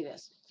me ask you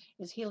this.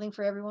 Is healing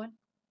for everyone?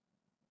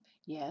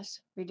 Yes.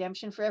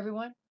 Redemption for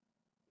everyone?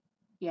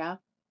 Yeah.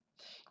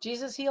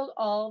 Jesus healed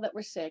all that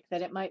were sick,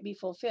 that it might be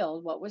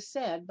fulfilled what was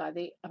said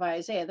by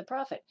Isaiah the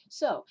prophet.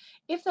 So,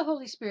 if the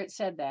Holy Spirit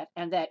said that,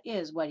 and that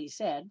is what he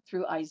said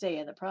through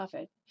Isaiah the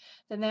prophet,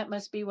 then that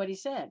must be what he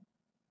said.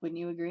 Wouldn't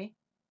you agree?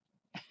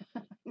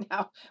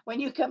 Now, when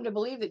you come to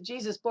believe that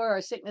Jesus bore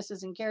our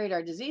sicknesses and carried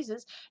our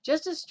diseases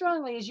just as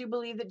strongly as you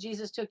believe that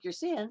Jesus took your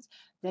sins,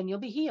 then you'll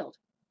be healed.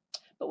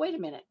 But wait a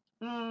minute.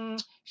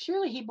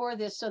 Surely he bore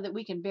this so that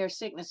we can bear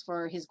sickness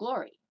for his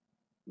glory.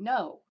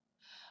 No.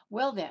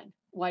 Well then,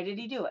 why did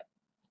he do it?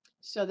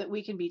 So that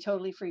we can be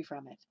totally free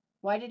from it.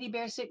 Why did he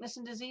bear sickness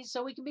and disease?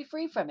 So we can be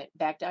free from it.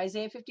 Back to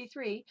Isaiah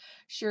 53.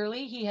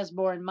 Surely he has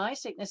borne my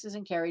sicknesses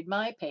and carried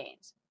my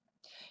pains.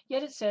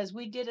 Yet it says,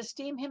 we did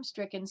esteem him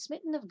stricken,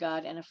 smitten of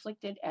God, and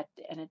afflicted.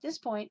 And at this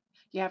point,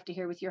 you have to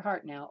hear with your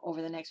heart now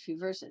over the next few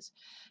verses.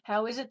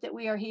 How is it that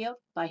we are healed?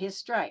 By his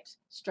stripes.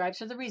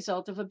 Stripes are the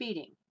result of a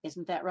beating.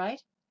 Isn't that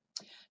right?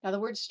 Now,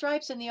 the word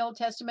stripes in the Old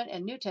Testament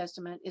and New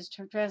Testament is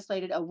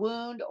translated a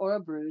wound or a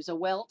bruise, a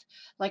welt,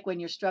 like when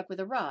you're struck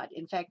with a rod.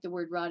 In fact, the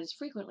word rod is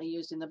frequently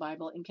used in the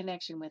Bible in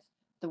connection with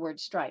the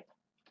word stripe.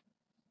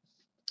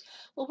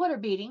 Well, what are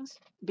beatings?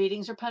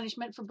 Beatings are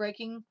punishment for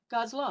breaking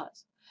God's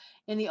laws.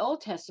 In the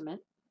Old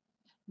Testament,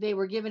 they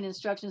were given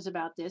instructions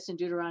about this in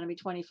Deuteronomy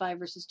 25,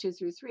 verses 2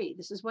 through 3.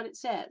 This is what it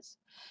says.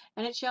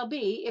 And it shall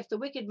be, if the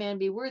wicked man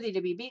be worthy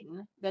to be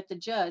beaten, that the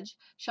judge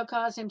shall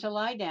cause him to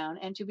lie down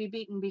and to be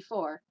beaten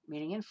before,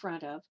 meaning in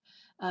front of,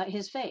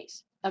 his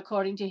face,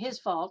 according to his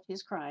fault,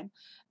 his crime,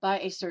 by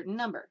a certain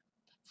number.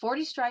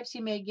 40 stripes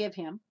he may give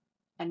him,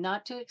 and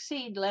not to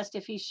exceed, lest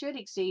if he should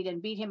exceed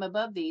and beat him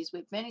above these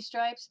with many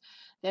stripes,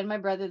 then my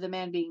brother, the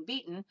man being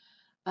beaten,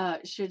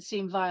 should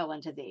seem vile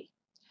unto thee.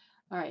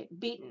 All right,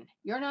 beaten.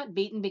 You're not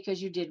beaten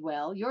because you did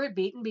well. You're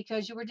beaten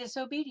because you were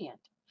disobedient.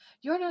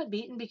 You're not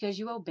beaten because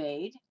you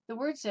obeyed. The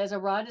word says a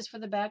rod is for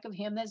the back of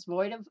him that's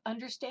void of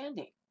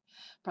understanding.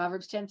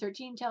 Proverbs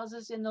 10:13 tells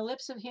us, in the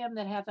lips of him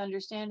that hath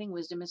understanding,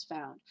 wisdom is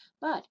found.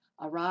 But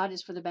a rod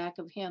is for the back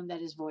of him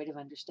that is void of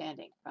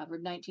understanding.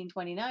 Proverbs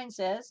 19:29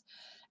 says,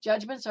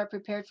 judgments are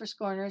prepared for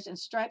scorners and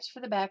stripes for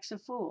the backs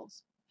of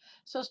fools.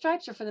 So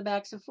stripes are for the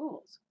backs of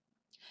fools.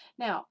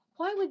 Now,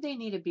 why would they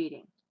need a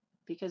beating?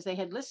 Because they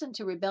had listened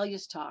to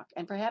rebellious talk,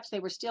 and perhaps they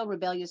were still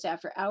rebellious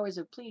after hours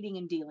of pleading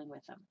and dealing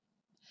with them.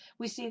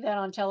 We see that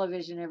on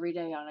television every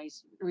day on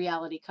these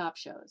reality cop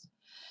shows.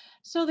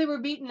 So they were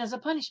beaten as a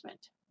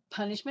punishment.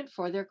 punishment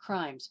for their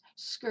crimes,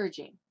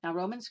 scourging. Now,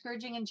 Roman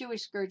scourging and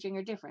Jewish scourging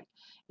are different.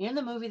 In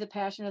the movie The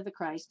Passion of the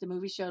Christ, the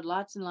movie showed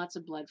lots and lots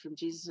of blood from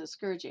Jesus'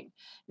 scourging.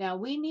 Now,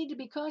 we need to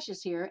be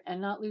cautious here and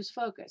not lose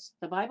focus.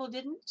 The Bible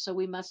didn't, so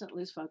we mustn't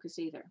lose focus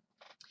either.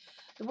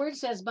 The word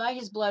says, by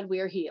his blood we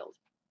are healed.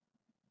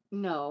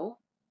 No.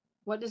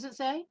 What does it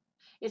say?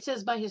 It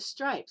says, by his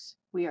stripes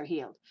we are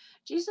healed.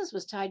 Jesus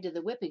was tied to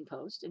the whipping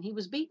post and he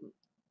was beaten.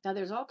 Now,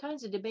 there's all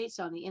kinds of debates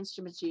on the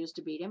instruments used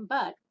to beat him,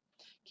 but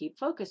keep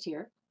focused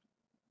here.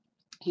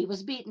 He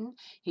was beaten.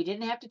 He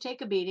didn't have to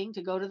take a beating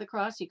to go to the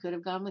cross. He could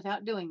have gone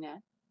without doing that.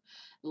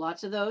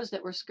 Lots of those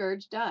that were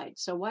scourged died.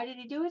 So why did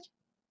he do it?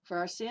 For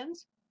our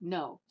sins?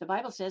 No. The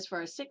Bible says for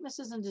our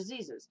sicknesses and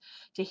diseases,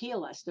 to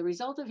heal us. The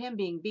result of him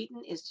being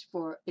beaten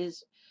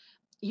is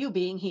you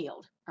being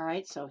healed. All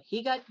right? So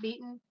he got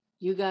beaten,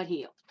 you got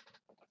healed.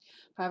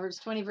 Proverbs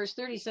 20 verse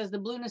 30 says, the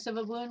blueness of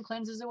a wound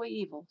cleanses away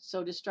evil.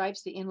 So do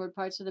stripes the inward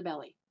parts of the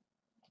belly.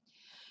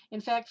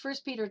 In fact, 1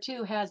 Peter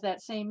 2 has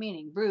that same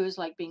meaning. Bruise,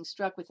 like being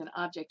struck with an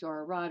object or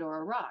a rod or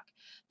a rock.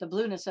 The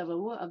blueness of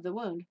the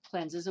wound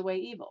cleanses away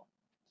evil.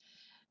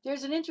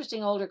 There's an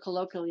interesting older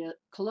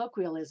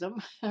colloquialism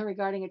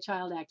regarding a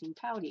child acting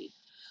pouty.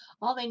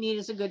 All they need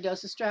is a good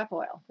dose of strap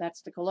oil.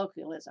 That's the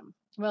colloquialism.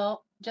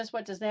 Well, just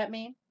what does that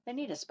mean? They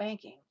need a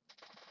spanking.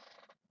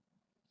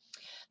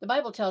 The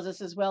Bible tells us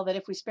as well that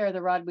if we spare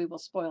the rod, we will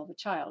spoil the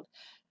child.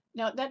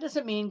 Now, that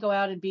doesn't mean go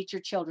out and beat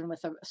your children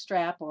with a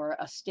strap or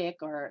a stick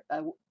or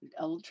a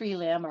tree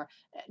limb, or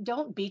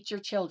don't beat your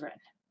children,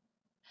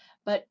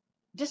 but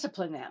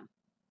discipline them.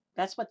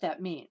 That's what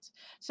that means.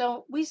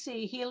 So we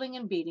see healing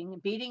and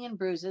beating and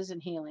bruises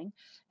and healing.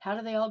 How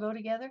do they all go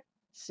together?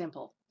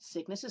 Simple.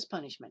 Sickness is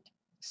punishment.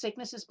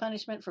 Sickness is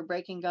punishment for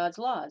breaking God's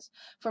laws,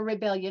 for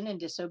rebellion and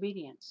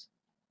disobedience.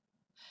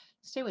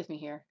 Stay with me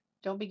here.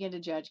 Don't begin to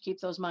judge. Keep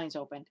those minds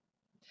open.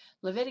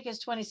 Leviticus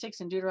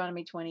 26 and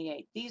Deuteronomy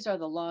 28. These are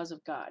the laws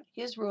of God,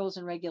 his rules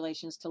and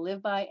regulations to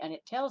live by, and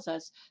it tells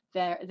us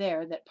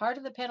there that part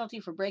of the penalty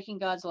for breaking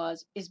God's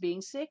laws is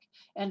being sick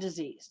and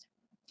diseased.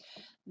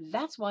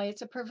 That's why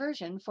it's a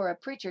perversion for a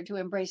preacher to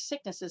embrace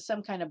sickness as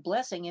some kind of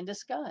blessing in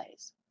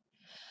disguise.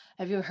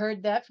 Have you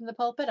heard that from the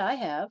pulpit? I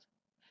have.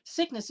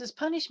 Sickness is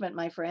punishment,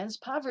 my friends.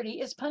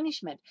 Poverty is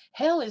punishment.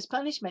 Hell is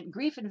punishment.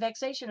 Grief and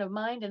vexation of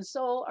mind and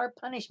soul are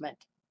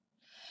punishment.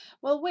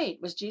 Well, wait,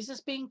 was Jesus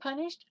being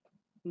punished?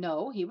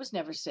 No, he was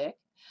never sick.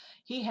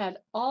 He had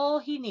all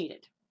he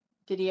needed.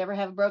 Did he ever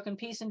have a broken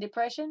peace and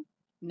depression?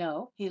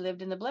 No, he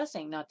lived in the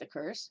blessing, not the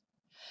curse,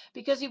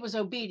 because he was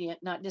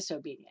obedient, not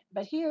disobedient.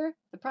 But here,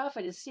 the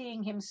prophet is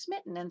seeing him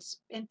smitten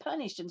and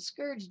punished and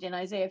scourged in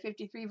Isaiah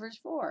 53, verse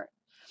 4.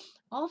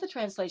 All the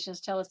translations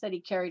tell us that he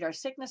carried our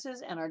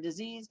sicknesses and our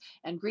disease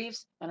and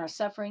griefs and our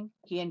suffering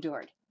he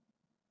endured.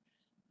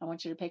 I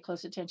want you to pay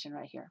close attention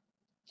right here.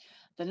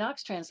 The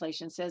Knox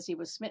translation says he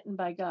was smitten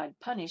by God,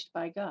 punished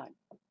by God.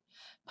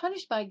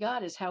 Punished by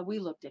God is how we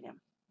looked at him.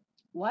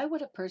 Why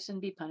would a person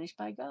be punished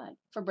by God?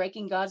 For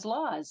breaking God's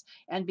laws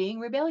and being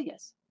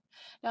rebellious.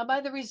 Now,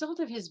 by the result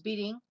of his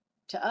beating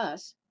to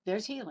us,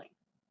 there's healing.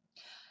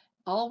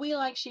 All we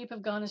like sheep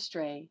have gone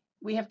astray.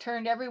 We have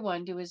turned every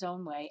one to his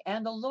own way,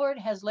 and the Lord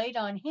has laid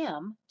on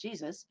him,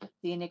 Jesus,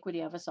 the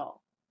iniquity of us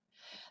all.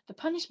 The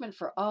punishment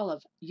for all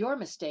of your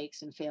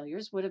mistakes and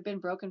failures would have been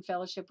broken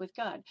fellowship with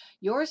God.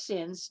 Your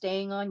sins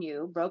staying on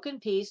you, broken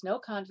peace, no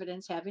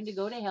confidence, having to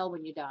go to hell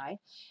when you die,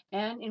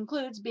 and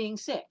includes being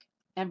sick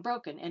and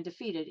broken and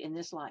defeated in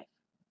this life.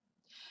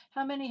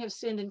 How many have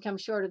sinned and come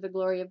short of the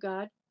glory of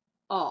God?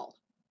 All.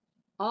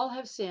 All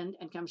have sinned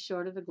and come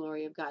short of the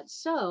glory of God.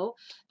 So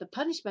the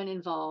punishment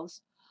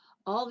involves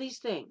all these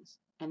things,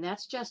 and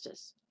that's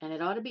justice, and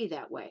it ought to be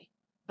that way,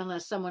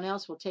 unless someone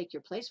else will take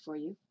your place for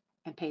you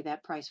and pay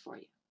that price for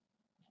you.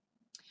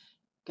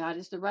 God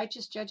is the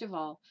righteous judge of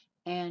all,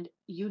 and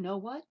you know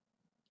what?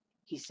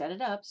 He set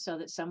it up so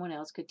that someone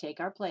else could take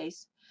our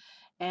place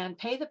and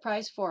pay the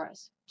price for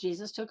us.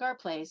 Jesus took our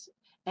place,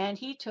 and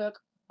he took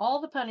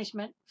all the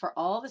punishment for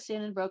all the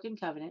sin and broken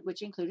covenant,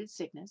 which included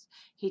sickness.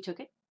 He took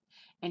it,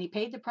 and he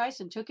paid the price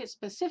and took it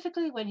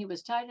specifically when he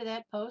was tied to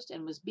that post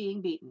and was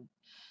being beaten.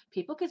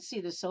 People could see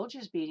the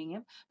soldiers beating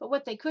him, but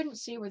what they couldn't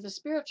see were the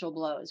spiritual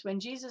blows. When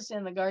Jesus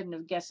in the Garden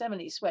of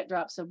Gethsemane sweat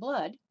drops of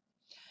blood,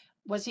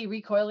 was he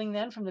recoiling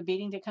then from the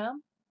beating to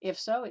come? If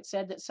so, it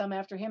said that some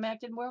after him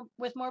acted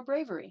with more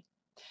bravery.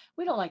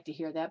 We don't like to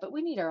hear that, but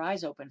we need our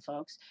eyes open,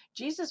 folks.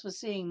 Jesus was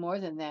seeing more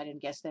than that in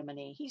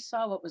Gethsemane. He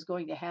saw what was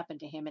going to happen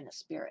to him in the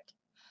spirit.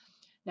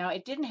 Now,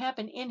 it didn't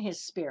happen in his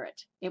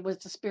spirit. It was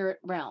the spirit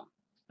realm,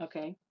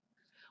 okay?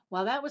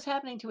 While that was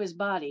happening to his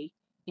body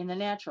in the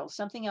natural,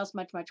 something else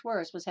much, much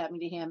worse was happening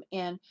to him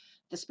in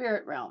the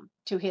spirit realm,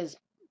 to his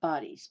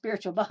body,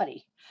 spiritual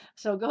body.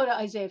 So go to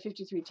Isaiah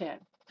 53:10.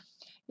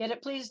 Yet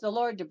it pleased the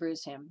Lord to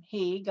bruise him.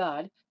 He,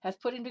 God,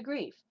 hath put him to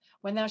grief.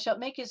 When thou shalt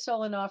make his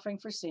soul an offering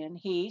for sin,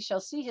 he shall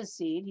see his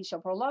seed, he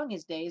shall prolong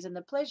his days, and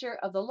the pleasure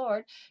of the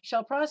Lord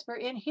shall prosper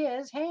in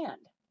his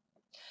hand.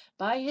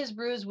 By his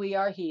bruise we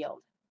are healed.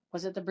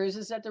 Was it the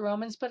bruises that the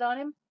Romans put on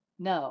him?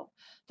 No,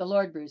 the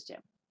Lord bruised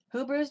him.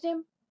 Who bruised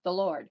him? the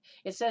Lord.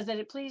 It says that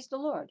it pleased the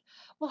Lord.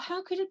 Well,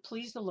 how could it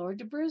please the Lord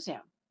to bruise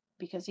him?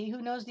 Because he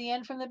who knows the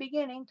end from the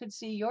beginning could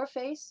see your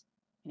face,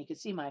 and he could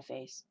see my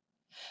face.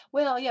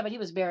 Well, yeah, but he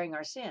was bearing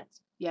our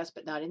sins. Yes,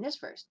 but not in this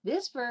verse.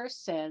 This verse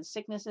says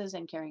sicknesses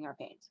and carrying our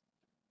pains.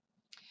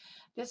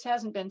 This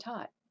hasn't been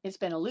taught. It's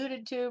been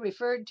alluded to,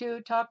 referred to,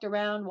 talked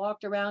around,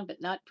 walked around,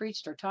 but not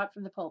preached or taught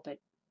from the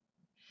pulpit.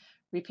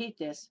 Repeat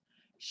this.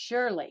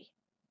 Surely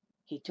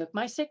he took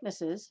my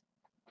sicknesses,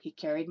 he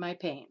carried my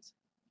pains.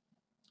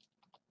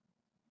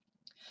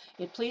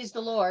 It pleased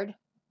the Lord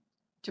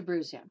to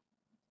bruise him.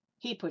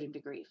 He put him to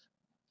grief.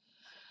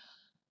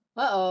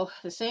 Uh-oh,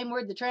 the same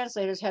word the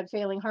translators had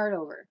failing hard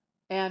over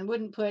and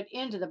wouldn't put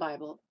into the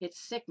Bible. It's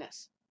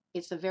sickness.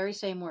 It's the very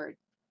same word.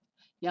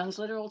 Young's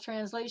literal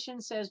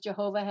translation says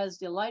Jehovah has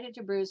delighted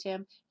to bruise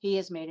him. He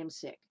has made him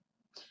sick.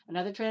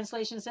 Another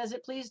translation says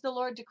it pleased the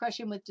Lord to crush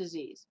him with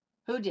disease.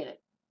 Who did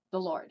it? The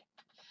Lord.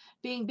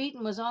 Being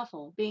beaten was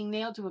awful. Being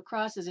nailed to a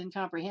cross is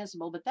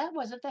incomprehensible, but that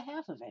wasn't the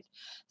half of it.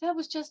 That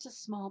was just a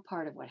small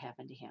part of what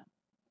happened to him.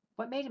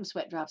 What made him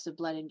sweat drops of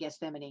blood in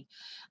Gethsemane?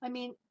 I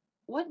mean,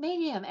 what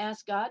made him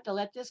ask God to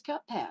let this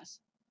cup pass?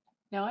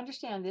 Now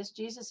understand this,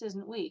 Jesus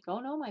isn't weak. Oh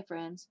no, my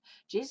friends.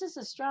 Jesus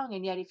is strong,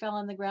 and yet he fell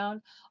on the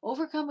ground,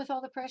 overcome with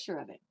all the pressure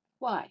of it.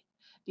 Why?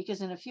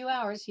 Because in a few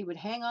hours he would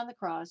hang on the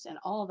cross, and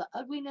all the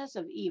ugliness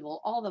of evil,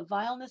 all the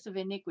vileness of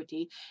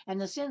iniquity, and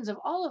the sins of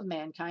all of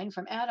mankind,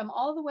 from Adam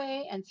all the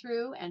way and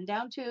through and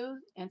down to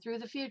and through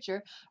the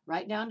future,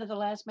 right down to the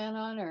last man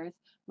on earth,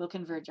 will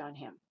converge on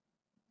him.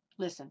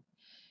 Listen,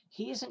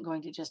 he isn't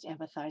going to just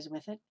empathize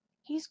with it.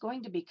 He's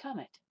going to become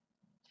it.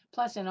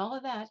 Plus, in all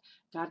of that,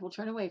 God will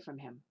turn away from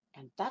him.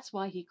 And that's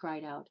why he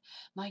cried out,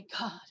 my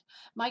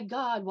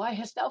God, why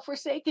hast thou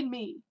forsaken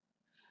me?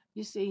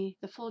 You see,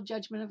 the full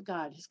judgment of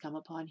God has come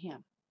upon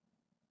him.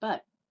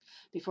 But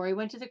before he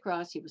went to the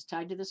cross, he was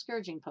tied to the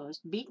scourging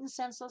post, beaten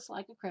senseless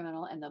like a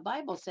criminal, and the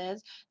Bible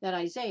says that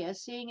Isaiah,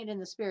 seeing it in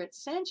the spirit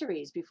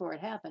centuries before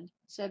it happened,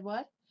 said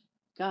what?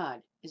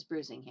 God is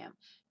bruising him.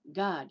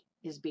 God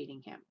is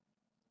beating him.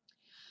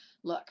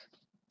 Look,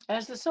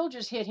 as the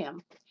soldiers hit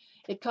him,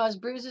 it caused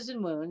bruises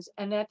and wounds,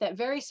 and at that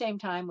very same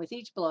time, with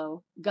each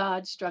blow,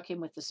 God struck him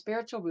with the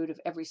spiritual root of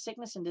every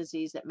sickness and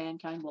disease that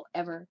mankind will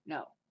ever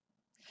know.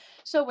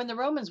 So when the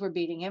Romans were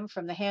beating him,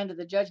 from the hand of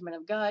the judgment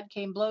of God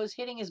came blows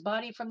hitting his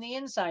body from the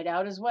inside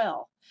out as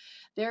well.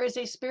 There is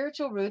a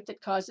spiritual root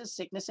that causes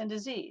sickness and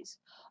disease.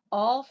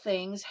 All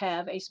things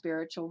have a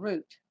spiritual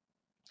root.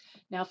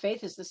 Now,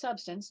 faith is the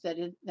substance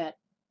that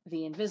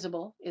the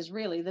invisible is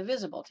really the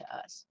visible to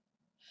us.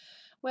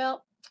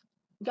 Well,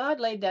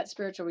 God laid that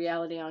spiritual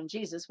reality on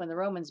Jesus when the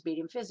Romans beat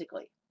him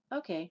physically.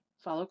 Okay,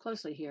 follow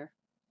closely here,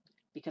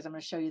 because I'm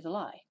going to show you the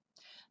lie.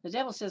 The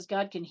devil says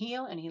God can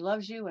heal and he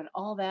loves you and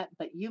all that,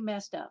 but you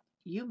messed up.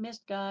 You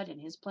missed God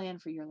and his plan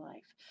for your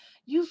life.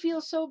 You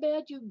feel so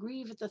bad you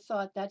grieve at the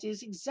thought that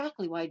is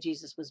exactly why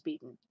Jesus was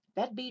beaten.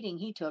 That beating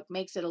he took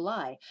makes it a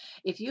lie.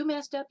 If you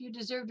messed up, you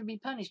deserve to be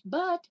punished,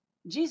 but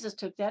Jesus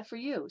took that for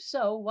you.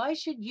 So why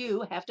should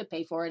you have to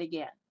pay for it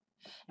again?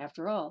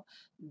 After all,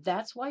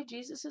 that's why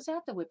Jesus is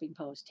at the whipping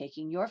post,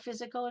 taking your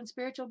physical and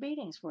spiritual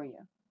beatings for you.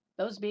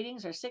 Those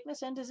beatings are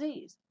sickness and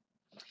disease.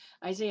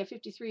 Isaiah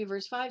 53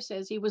 verse 5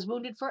 says, he was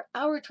wounded for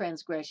our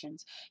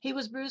transgressions. He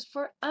was bruised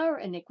for our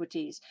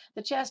iniquities.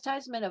 The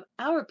chastisement of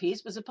our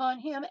peace was upon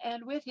him,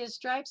 and with his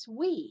stripes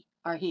we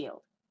are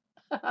healed.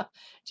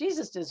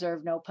 Jesus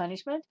deserved no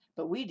punishment,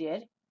 but we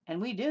did, and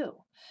we do.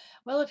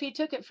 Well, if he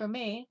took it from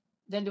me,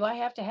 then do I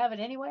have to have it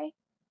anyway?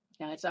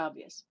 Now, it's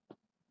obvious.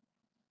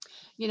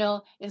 You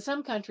know, in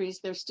some countries,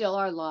 there still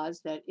are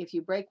laws that if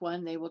you break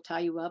one, they will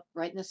tie you up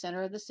right in the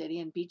center of the city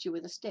and beat you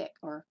with a stick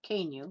or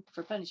cane you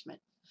for punishment.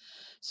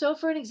 So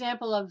for an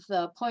example of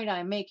the point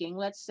I'm making,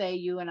 let's say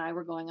you and I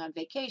were going on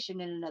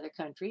vacation in another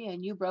country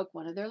and you broke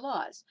one of their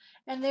laws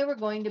and they were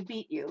going to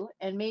beat you,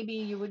 and maybe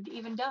you would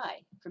even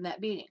die from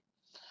that beating.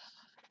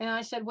 And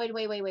I said,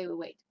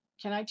 wait.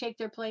 Can I take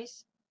their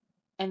place?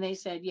 And they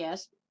said,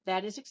 yes,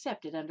 that is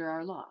accepted under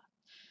our law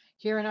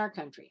here in our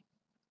country.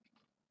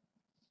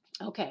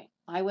 Okay,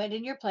 I went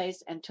in your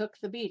place and took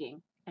the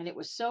beating, and it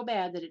was so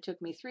bad that it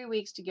took me 3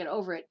 weeks to get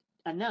over it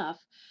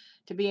enough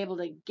to be able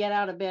to get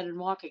out of bed and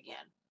walk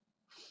again.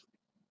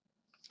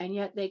 And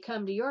yet they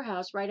come to your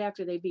house right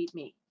after they beat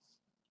me.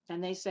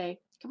 And they say,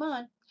 come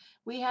on,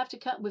 we've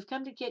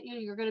come to get you,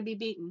 you're going to be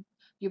beaten.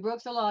 You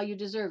broke the law, you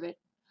deserve it.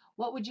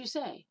 What would you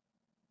say?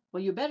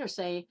 Well, you better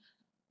say,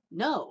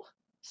 no,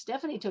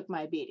 Stephanie took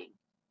my beating.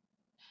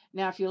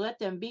 Now, if you let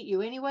them beat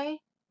you anyway,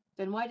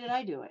 then why did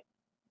I do it?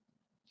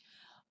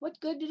 What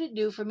good did it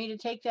do for me to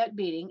take that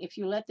beating if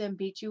you let them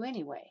beat you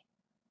anyway?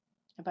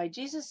 And by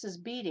Jesus'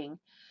 beating,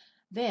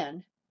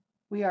 then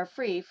we are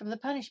free from the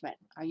punishment.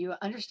 Are you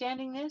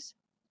understanding this?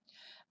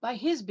 By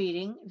his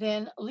beating,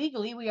 then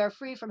legally we are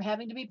free from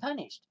having to be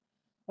punished.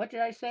 What did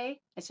I say?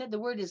 I said the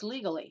word is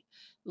legally.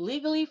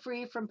 Legally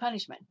free from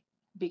punishment,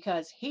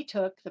 because he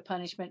took the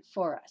punishment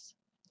for us.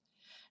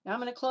 Now I'm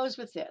going to close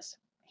with this.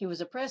 He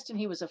was oppressed and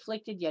he was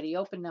afflicted, yet he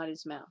opened not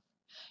his mouth.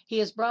 He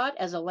is brought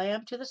as a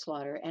lamb to the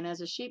slaughter, and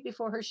as a sheep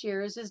before her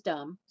shearers is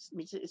dumb,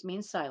 it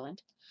means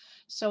silent,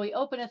 so he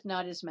openeth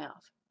not his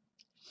mouth.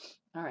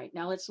 All right,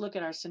 now let's look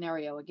at our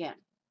scenario again.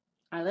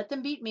 I let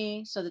them beat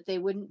me so that they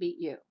wouldn't beat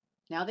you.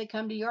 Now they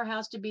come to your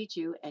house to beat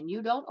you, and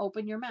you don't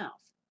open your mouth.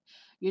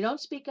 You don't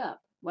speak up.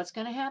 What's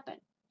going to happen?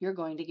 You're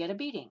going to get a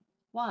beating.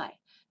 Why?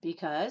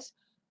 Because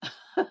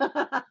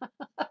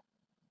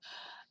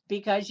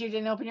because you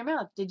didn't open your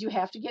mouth. Did you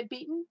have to get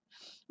beaten?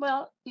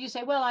 Well, you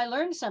say, well, I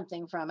learned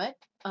something from it.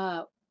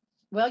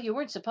 Well, you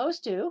weren't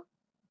supposed to.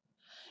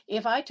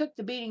 If I took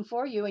the beating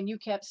for you and you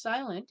kept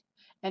silent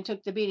and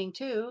took the beating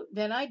too,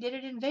 then I did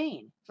it in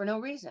vain for no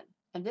reason.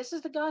 And this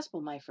is the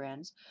gospel, my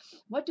friends.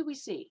 What do we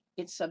see?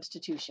 It's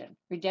substitution.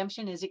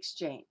 Redemption is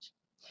exchange.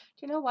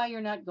 Do you know why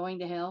you're not going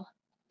to hell?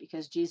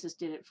 Because Jesus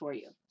did it for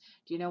you.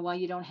 Do you know why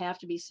you don't have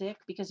to be sick?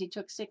 Because he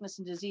took sickness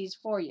and disease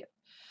for you.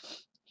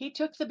 He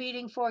took the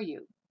beating for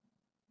you.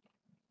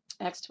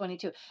 Acts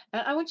 22.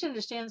 And I want you to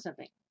understand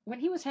something. When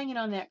he was hanging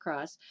on that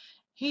cross,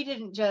 he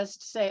didn't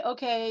just say,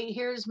 okay,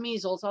 here's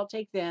measles, I'll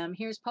take them.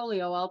 Here's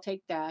polio, I'll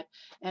take that.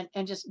 And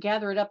just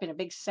gather it up in a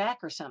big sack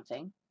or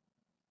something.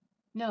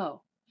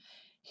 No,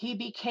 he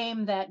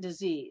became that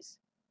disease.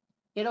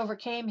 It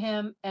overcame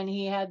him, and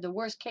he had the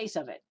worst case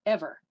of it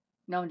ever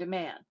known to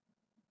man,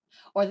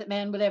 or that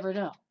man would ever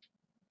know.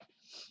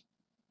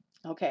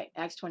 Okay,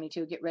 Acts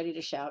 22, get ready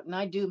to shout. And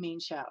I do mean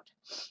shout.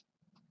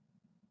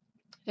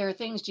 There are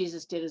things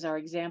Jesus did as our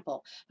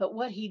example, but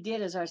what he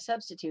did as our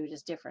substitute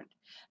is different.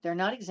 They're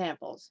not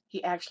examples.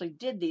 He actually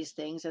did these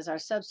things as our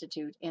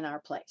substitute in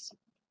our place.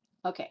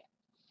 Okay,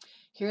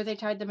 here they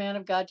tied the man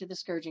of God to the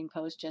scourging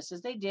post, just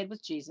as they did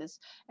with Jesus.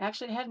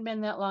 Actually, it hadn't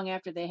been that long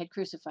after they had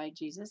crucified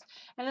Jesus.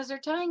 And as they're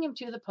tying him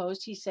to the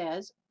post, he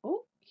says,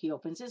 oh, he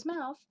opens his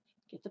mouth.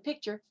 Get the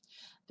picture.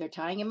 They're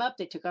tying him up.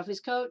 They took off his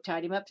coat,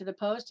 tied him up to the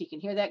post. He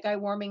can hear that guy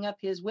warming up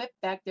his whip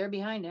back there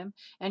behind him.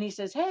 And he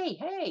says, hey,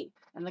 hey.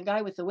 And the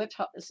guy with the whip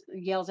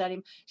yells at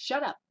him,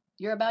 shut up.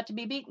 You're about to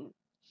be beaten.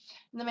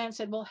 And the man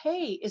said, well,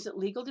 hey, is it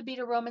legal to beat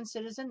a Roman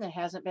citizen that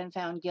hasn't been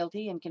found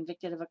guilty and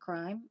convicted of a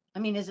crime? I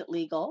mean, is it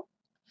legal?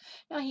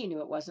 Now, he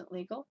knew it wasn't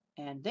legal,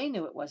 and they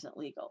knew it wasn't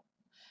legal.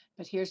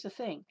 But here's the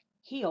thing.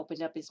 He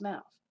opened up his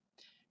mouth.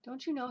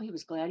 Don't you know he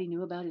was glad he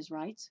knew about his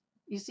rights?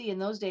 You see, in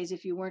those days,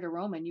 if you weren't a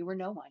Roman, you were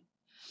no one.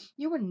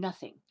 You were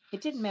nothing.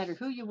 It didn't matter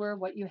who you were,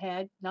 what you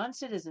had.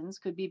 Non-citizens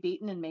could be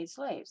beaten and made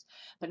slaves,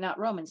 but not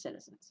Roman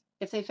citizens.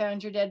 If they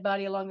found your dead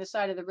body along the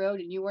side of the road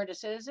and you weren't a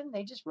citizen,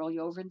 they'd just roll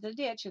you over into the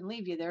ditch and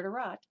leave you there to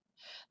rot.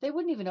 They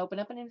wouldn't even open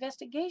up an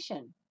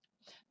investigation.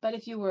 But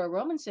if you were a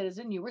Roman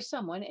citizen, you were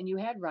someone, and you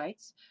had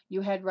rights.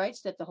 You had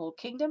rights that the whole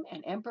kingdom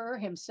and emperor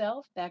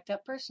himself backed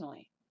up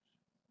personally.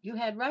 You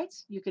had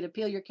rights. You could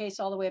appeal your case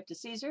all the way up to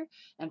Caesar,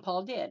 and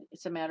Paul did.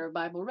 It's a matter of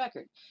Bible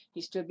record.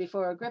 He stood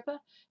before Agrippa,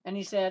 and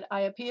he said,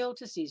 I appeal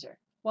to Caesar.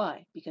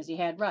 Why? Because he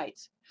had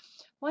rights.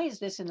 Why is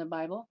this in the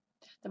Bible?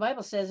 The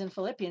Bible says in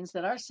Philippians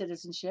that our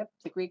citizenship,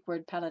 the Greek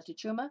word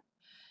palatechuma,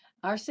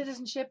 our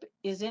citizenship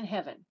is in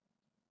heaven.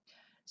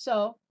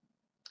 So,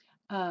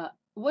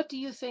 what do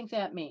you think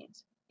that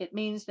means? It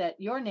means that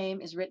your name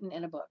is written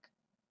in a book.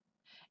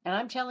 And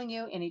I'm telling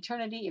you, in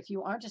eternity, if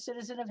you aren't a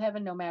citizen of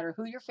heaven, no matter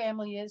who your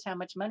family is, how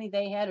much money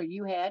they had or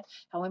you had,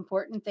 how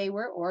important they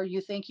were or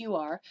you think you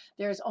are,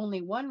 there's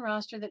only one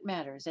roster that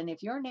matters. And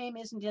if your name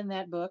isn't in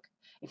that book,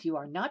 if you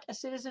are not a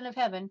citizen of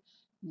heaven,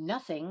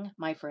 nothing,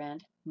 my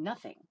friend,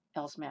 nothing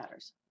else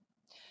matters.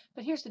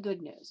 But here's the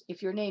good news.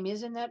 If your name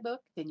is in that book,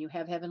 then you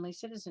have heavenly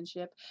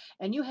citizenship,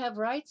 and you have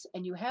rights,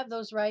 and you have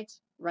those rights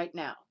right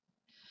now.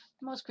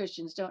 Most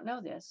Christians don't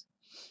know this.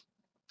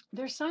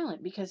 They're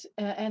silent because,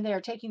 and they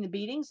are taking the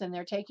beatings, and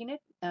they're taking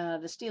it,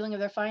 the stealing of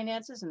their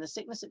finances and the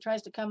sickness that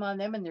tries to come on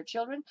them and their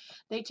children.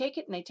 They take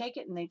it and they take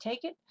it and they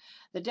take it.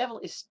 The devil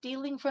is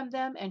stealing from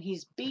them, and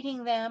he's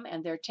beating them,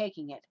 and they're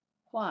taking it.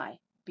 Why?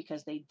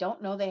 Because they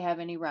don't know they have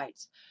any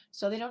rights.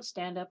 So they don't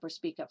stand up or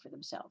speak up for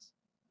themselves.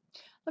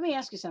 Let me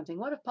ask you something.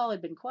 What if Paul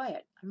had been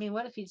quiet? I mean,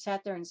 what if he'd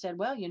sat there and said,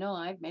 well, you know,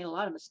 I've made a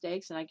lot of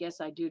mistakes, and I guess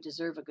I do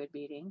deserve a good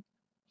beating.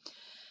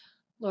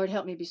 Lord,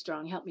 help me be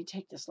strong. Help me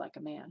take this like a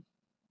man.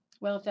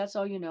 Well, if that's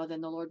all you know,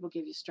 then the Lord will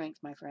give you strength,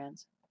 my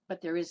friends.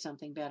 But there is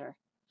something better.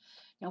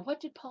 Now, what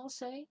did Paul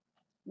say?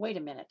 Wait a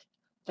minute.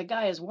 The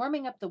guy is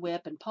warming up the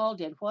whip, and Paul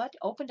did what?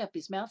 Opened up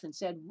his mouth and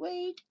said,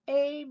 wait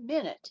a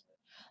minute.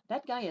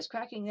 That guy is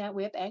cracking that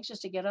whip, anxious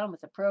to get on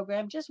with the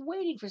program, just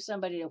waiting for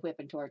somebody to whip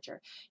and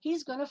torture.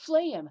 He's going to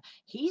flay him.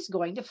 He's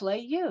going to flay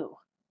you.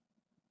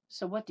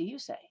 So what do you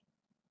say?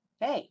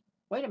 Hey,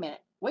 wait a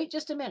minute. Wait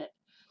just a minute.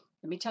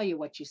 Let me tell you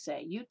what you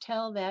say. You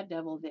tell that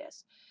devil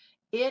this.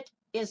 It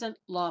isn't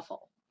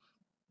lawful.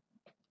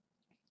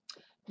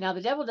 Now,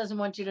 the devil doesn't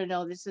want you to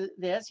know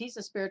this. He's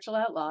a spiritual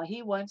outlaw.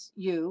 He wants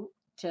you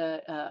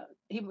to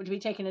be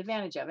taken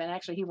advantage of. And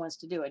actually, he wants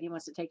to do it. He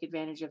wants to take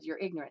advantage of your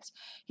ignorance.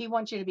 He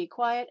wants you to be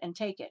quiet and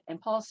take it.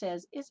 And Paul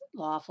says, is it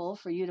lawful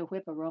for you to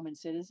whip a Roman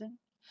citizen?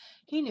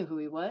 He knew who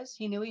he was.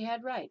 He knew he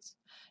had rights.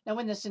 Now,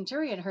 when the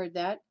centurion heard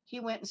that,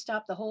 he went and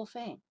stopped the whole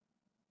thing.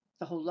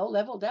 The whole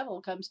low-level devil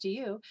comes to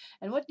you.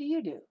 And what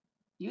do?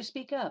 You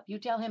speak up. You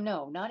tell him,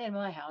 no, not in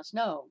my house.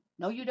 No,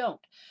 no, you don't.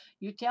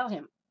 You tell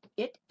him,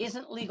 it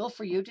isn't legal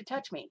for you to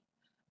touch me.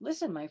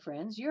 Listen, my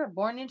friends, you're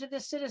born into the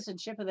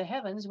citizenship of the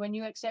heavens when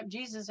you accept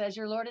Jesus as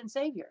your Lord and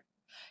Savior.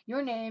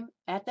 Your name,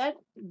 at that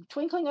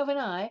twinkling of an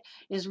eye,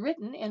 is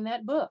written in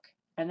that book.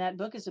 And that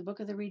book is the book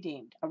of the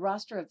redeemed, a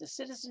roster of the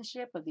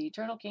citizenship of the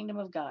eternal kingdom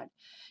of God.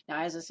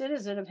 Now, as a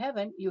citizen of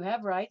heaven, you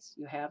have rights,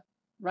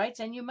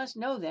 and you must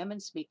know them and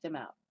speak them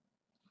out.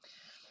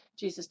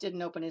 Jesus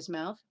didn't open his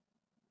mouth.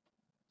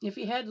 If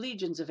he had,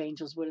 legions of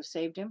angels would have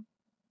saved him.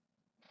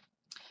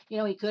 You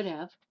know, he could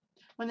have.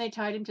 When they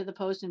tied him to the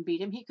post and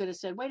beat him, he could have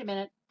said, wait a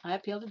minute, I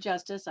appeal to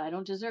justice. I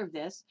don't deserve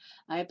this.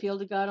 I appeal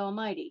to God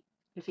Almighty.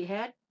 If he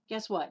had,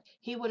 guess what?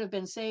 He would have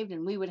been saved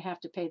and we would have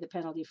to pay the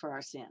penalty for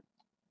our sin.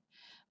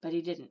 But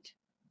he didn't.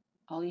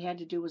 All he had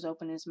to do was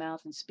open his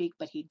mouth and speak,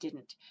 but he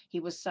didn't.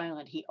 He was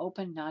silent. He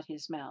opened not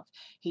his mouth.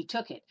 He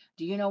took it.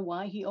 Do you know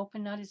why he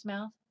opened not his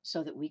mouth?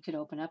 So that we could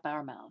open up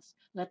our mouths.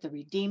 Let the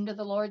redeemed of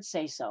the Lord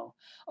say so.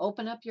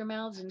 Open up your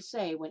mouths and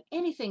say, when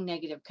anything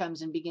negative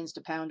comes and begins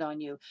to pound on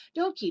you,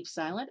 don't keep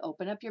silent.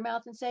 Open up your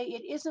mouth and say,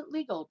 it isn't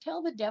legal.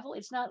 Tell the devil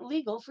it's not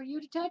legal for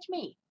you to touch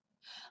me.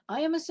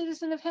 I am a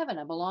citizen of heaven.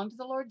 I belong to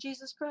the Lord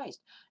Jesus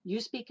Christ. You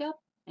speak up,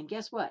 and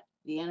guess what?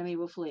 The enemy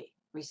will flee.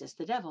 Resist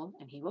the devil,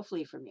 and he will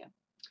flee from you.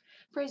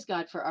 Praise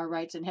God for our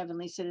rights in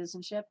heavenly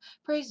citizenship.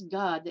 Praise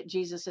God that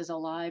Jesus is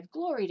alive.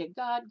 Glory to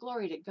God,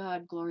 glory to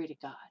God, glory to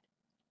God.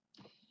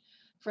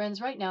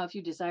 Friends, right now, if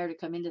you desire to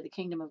come into the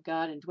kingdom of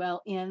God and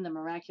dwell in the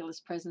miraculous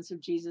presence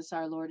of Jesus,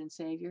 our Lord and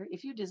Savior,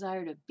 if you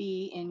desire to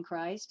be in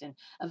Christ and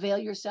avail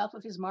yourself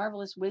of his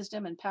marvelous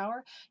wisdom and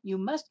power, you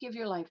must give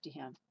your life to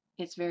him.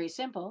 It's very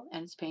simple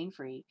and it's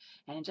pain-free.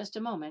 And in just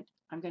a moment,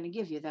 I'm going to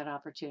give you that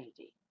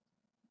opportunity.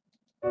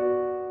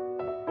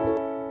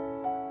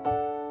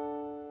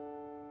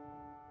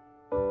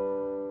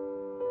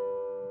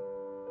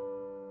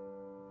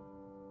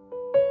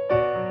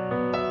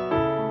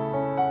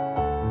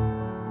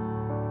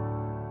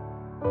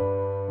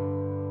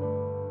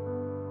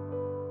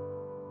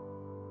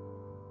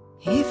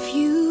 If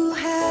you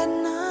had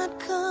not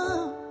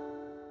come,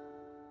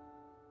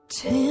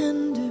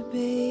 tender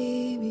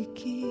baby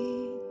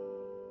king,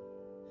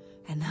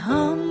 and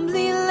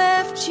humbly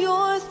left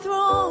your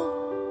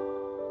throne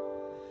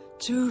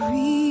to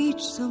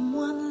reach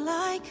someone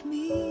like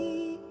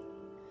me,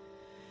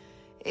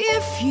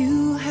 if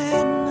you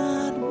had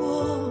not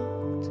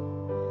walked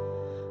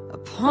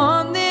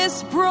upon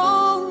this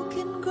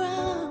broken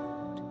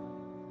ground,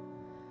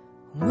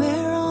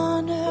 where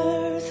on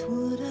earth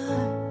would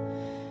I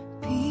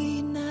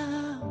be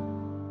now?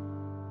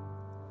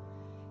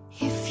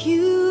 If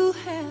you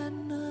had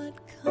not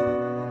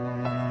come,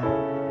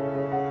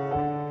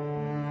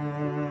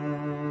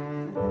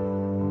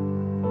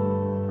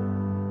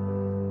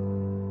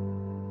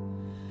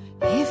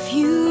 if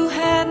you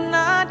had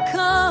not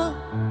come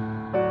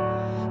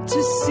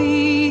to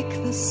seek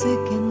the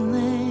sick and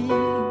lame,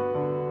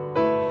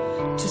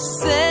 to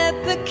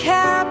set the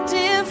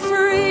captive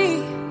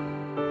free,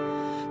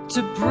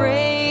 to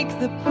break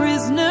the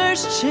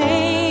prisoner's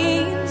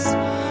chains,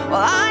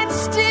 well, I'd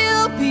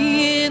still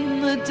be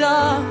in the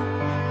dark,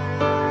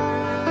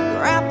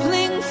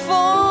 grappling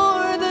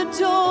for the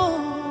door,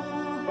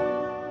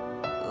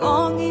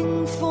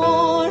 longing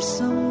for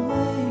some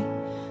way,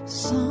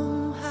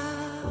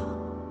 somehow.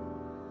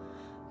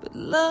 But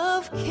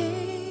love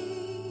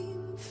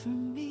came for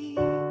me,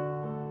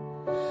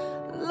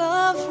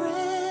 love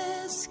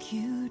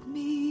rescued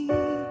me,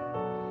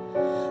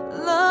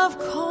 love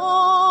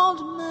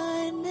called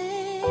my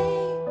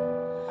name,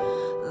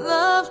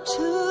 love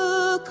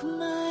took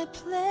my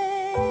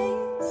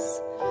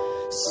place,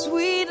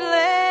 sweet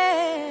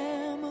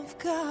Lamb of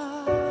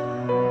God.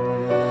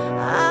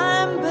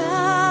 I'm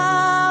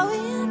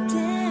bowing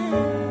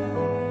down,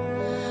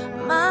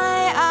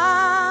 my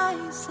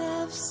eyes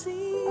have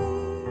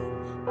seen,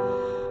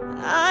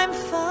 I'm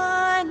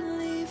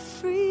finally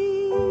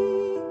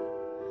free,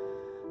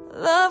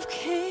 love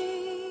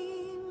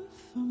came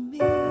for me.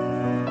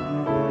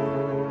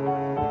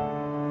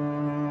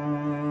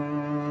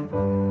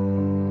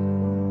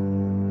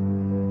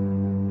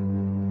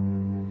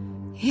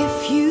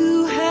 If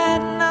you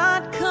had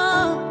not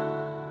come,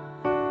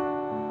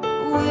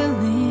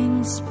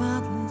 willing,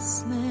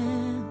 spotless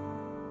Lamb,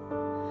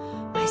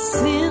 my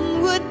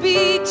sin would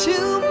be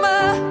too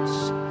much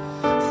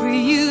for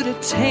you to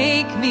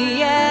take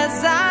me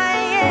as I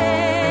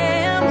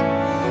am.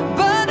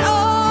 But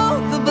oh,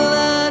 the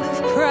blood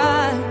of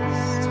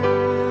Christ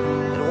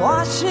that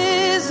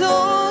washes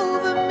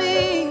over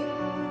me,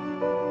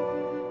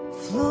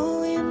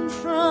 flowing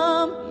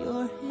from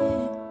your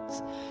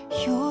hands,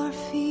 your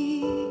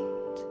feet.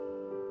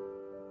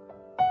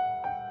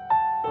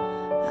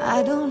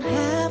 I don't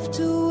have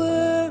to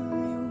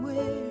worry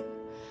where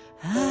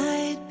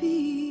I'd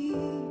be,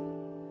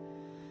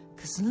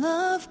 'cause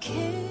love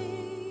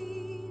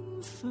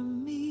came for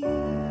me,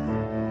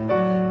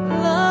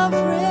 love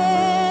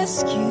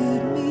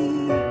rescued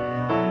me,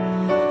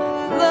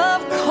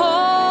 love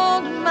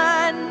called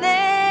my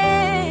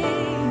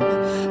name,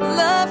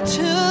 love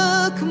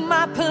took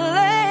my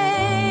place,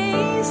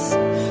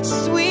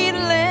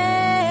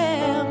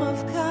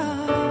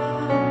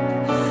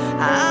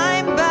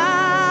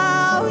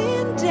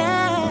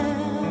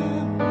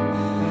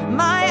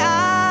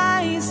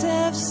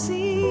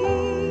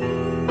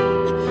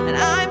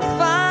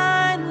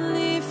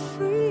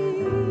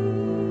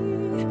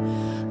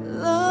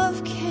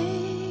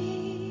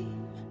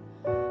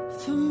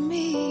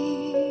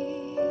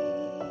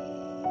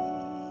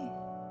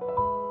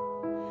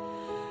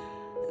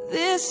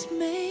 this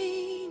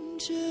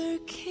manger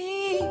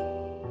king,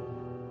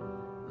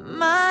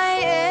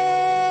 my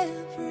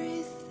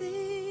everything.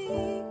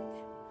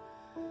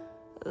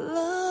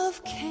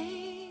 Love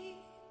came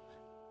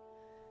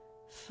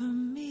for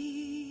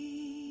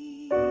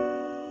me.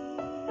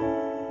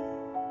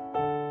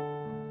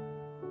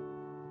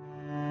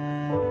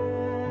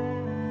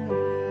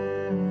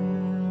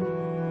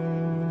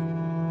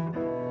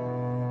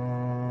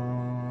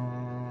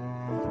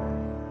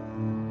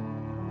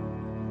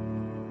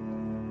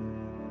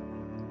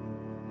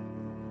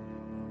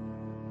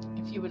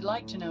 If you would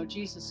like to know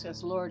Jesus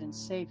as Lord and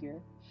Savior,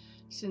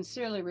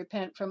 sincerely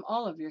repent from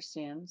all of your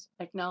sins,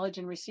 acknowledge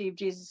and receive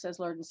Jesus as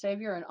Lord and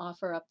Savior, and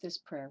offer up this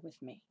prayer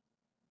with me.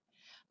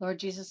 Lord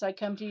Jesus, I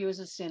come to you as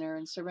a sinner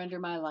and surrender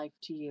my life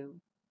to you.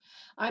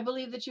 I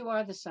believe that you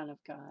are the Son of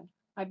God.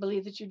 I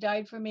believe that you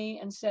died for me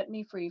and set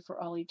me free for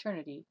all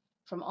eternity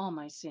from all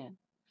my sin.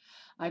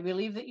 I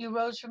believe that you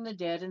rose from the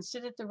dead and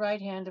sit at the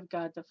right hand of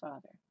God the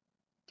Father.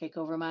 Take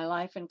over my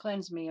life and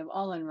cleanse me of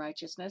all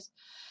unrighteousness.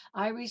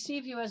 I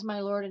receive you as my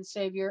Lord and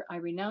Savior. I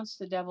renounce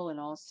the devil and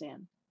all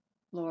sin.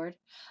 Lord,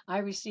 I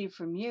receive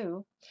from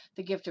you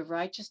the gift of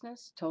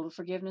righteousness, total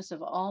forgiveness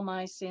of all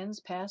my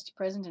sins, past,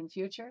 present, and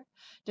future,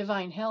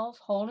 divine health,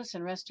 wholeness,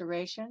 and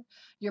restoration,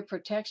 your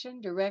protection,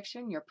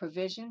 direction, your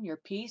provision, your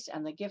peace,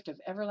 and the gift of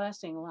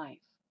everlasting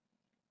life.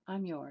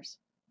 I'm yours.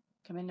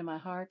 Come into my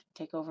heart,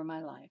 take over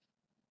my life.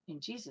 In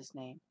Jesus'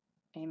 name,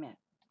 amen.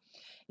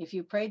 If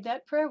you prayed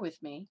that prayer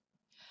with me,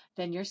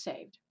 then you're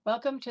saved.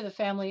 Welcome to the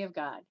family of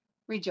God.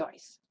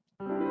 Rejoice.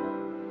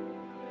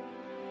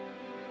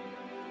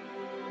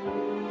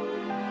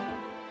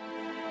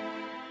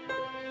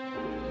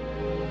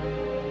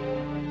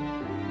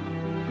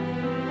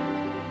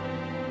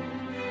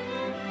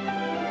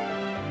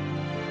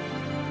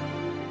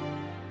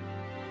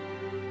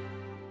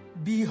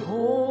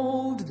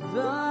 Behold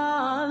the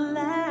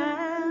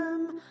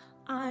Lamb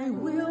I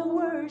will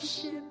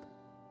worship,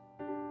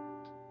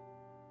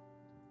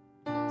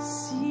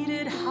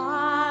 seated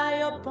high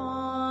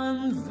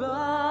upon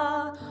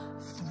the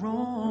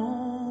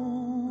throne.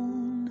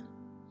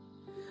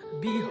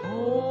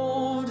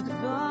 Behold the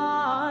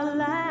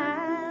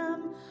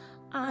Lamb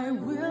I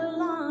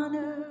will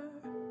honor,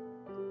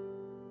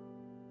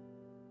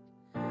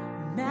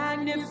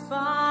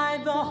 magnify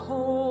the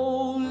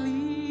Holy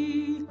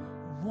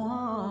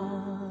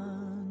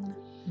One.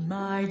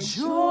 My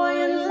joy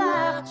and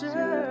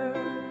laughter,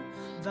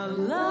 the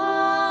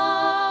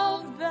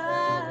love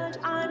that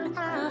I'm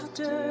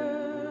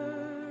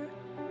after,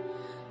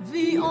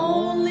 the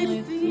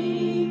only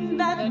thing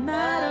that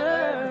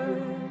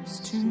matters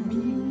to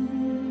me.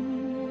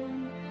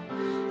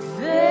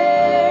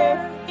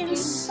 There in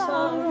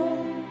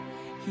sorrow,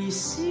 he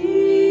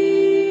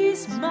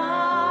sees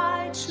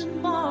my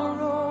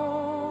tomorrow.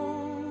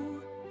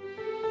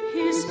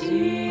 His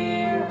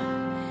ear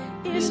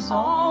is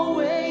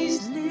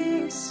always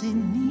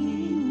listening.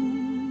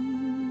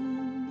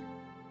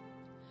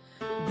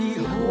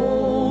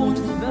 Behold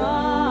the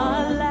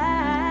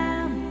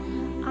Lamb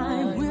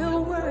I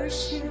will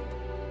worship,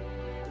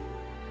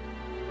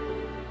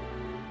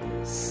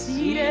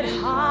 seated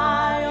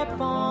high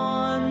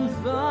upon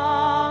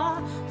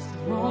the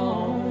throne.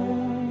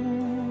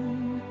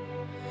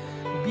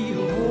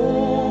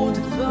 Behold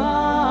the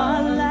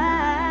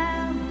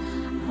Lamb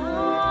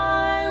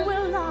I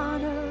will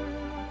honor,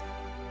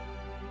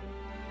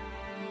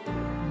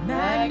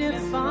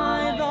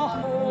 magnify the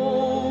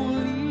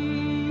Holy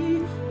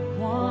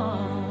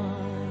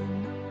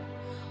One.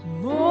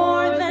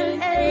 More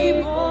than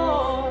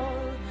able,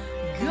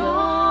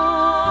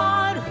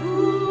 God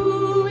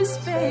who is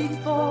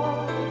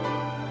faithful,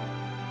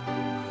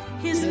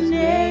 his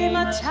name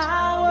a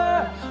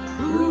tower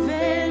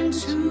proven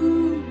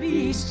to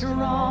be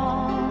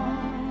strong.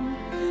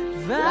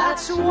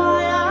 That's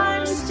why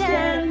I'm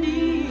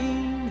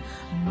standing,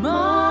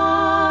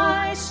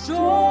 my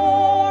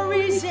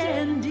story's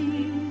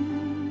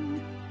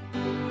ending.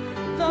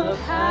 The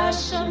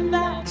passion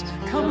that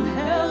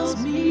compels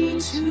me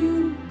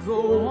to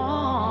go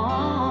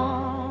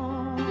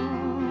on.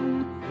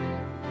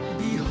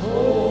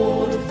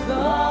 Behold the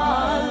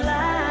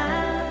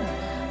Lamb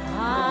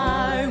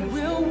I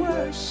will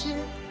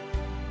worship,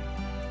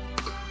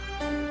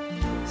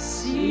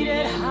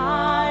 seated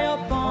high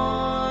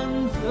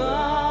upon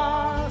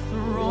the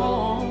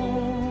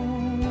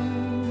throne.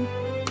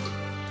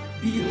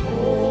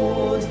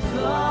 Behold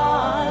the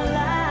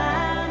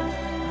Lamb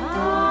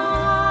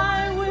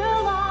I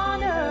will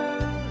honor,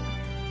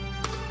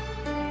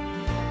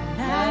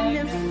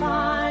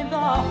 magnify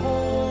the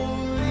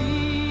Holy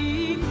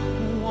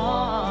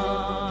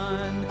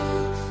One.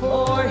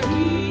 For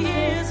he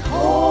is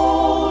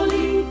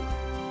holy,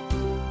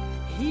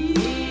 he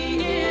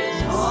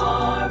is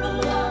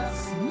marvelous,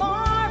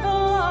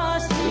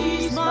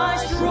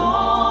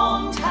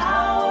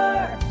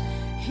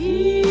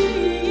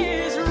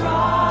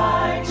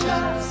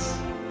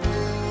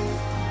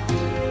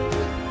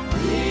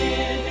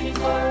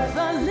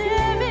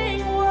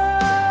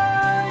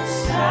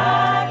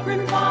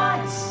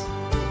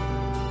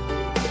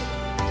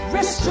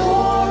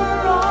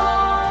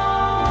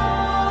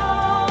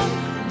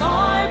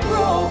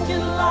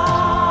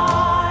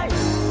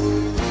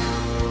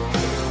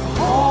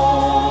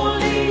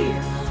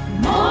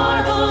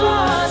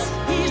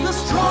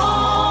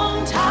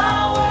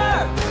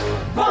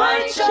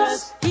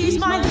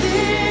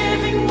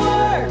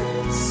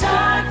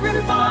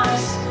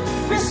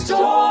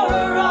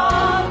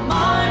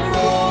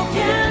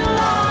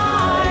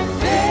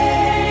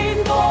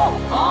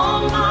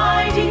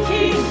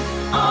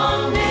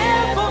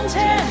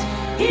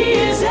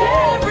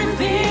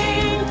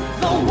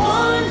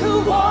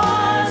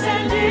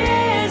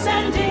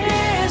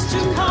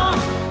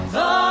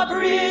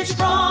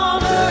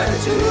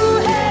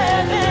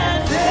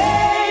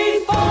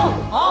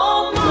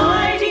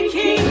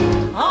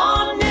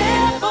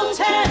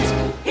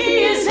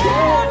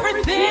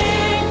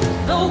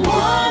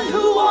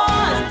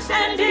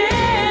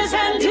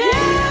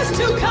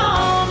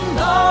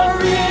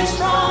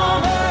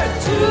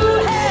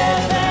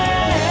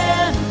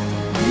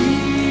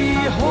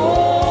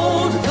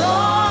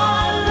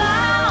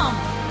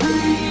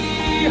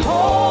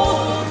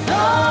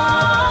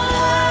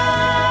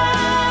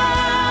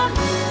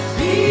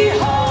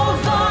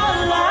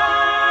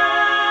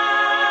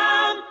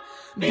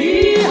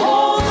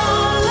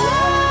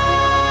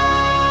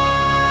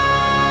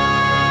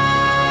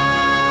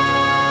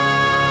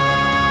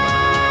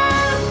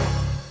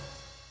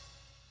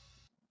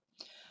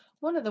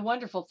 the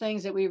wonderful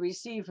things that we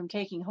receive from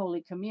taking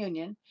Holy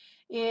Communion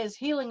is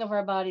healing of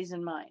our bodies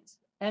and minds.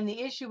 And the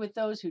issue with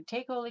those who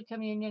take Holy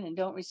Communion and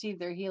don't receive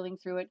their healing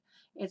through it,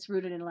 it's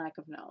rooted in lack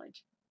of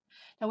knowledge.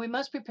 Now, we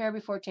must prepare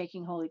before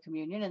taking Holy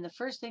Communion, and the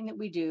first thing that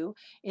we do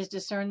is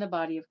discern the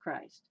body of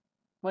Christ.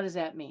 What does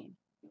that mean?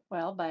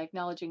 Well, by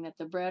acknowledging that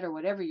the bread or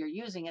whatever you're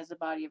using as the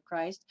body of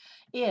Christ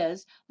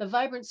is the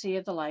vibrancy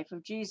of the life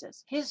of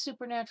Jesus, his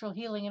supernatural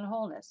healing and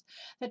wholeness,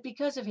 that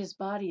because of his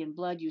body and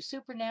blood, you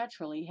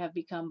supernaturally have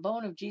become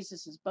bone of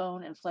Jesus's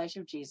bone and flesh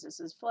of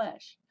Jesus's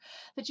flesh,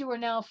 that you are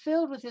now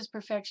filled with his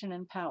perfection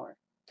and power,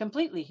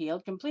 completely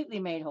healed, completely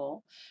made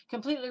whole,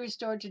 completely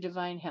restored to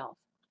divine health.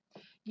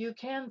 You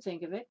can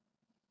think of it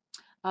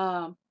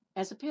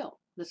as a pill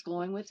that's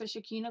glowing with the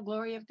Shekinah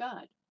glory of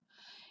God.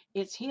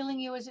 It's healing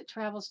you as it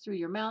travels through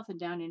your mouth and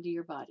down into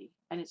your body,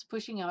 and it's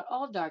pushing out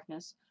all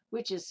darkness,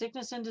 which is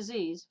sickness and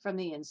disease, from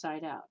the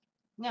inside out.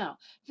 Now,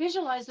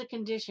 visualize the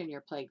condition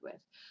you're plagued with,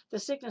 the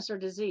sickness or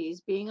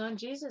disease being on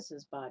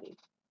Jesus's body.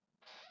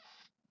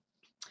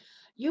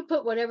 You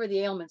put whatever the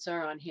ailments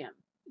are on him.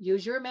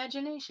 Use your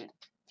imagination.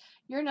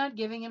 You're not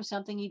giving him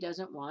something he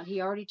doesn't want.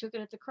 He already took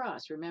it at the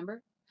cross,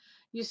 remember?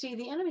 You see,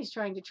 the enemy's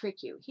trying to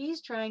trick you.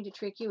 He's trying to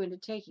trick you into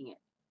taking it.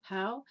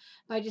 How?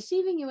 By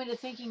deceiving you into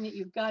thinking that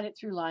you've got it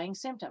through lying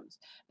symptoms.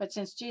 But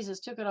since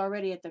Jesus took it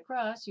already at the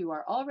cross, you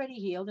are already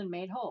healed and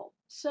made whole.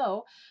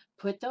 So,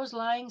 put those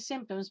lying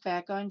symptoms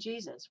back on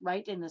Jesus,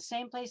 right in the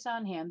same place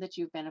on him that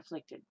you've been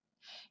afflicted.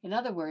 In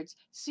other words,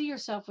 see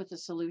yourself with the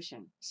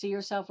solution. See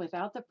yourself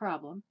without the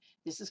problem.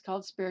 This is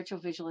called spiritual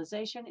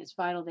visualization. It's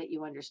vital that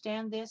you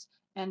understand this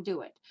and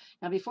do it.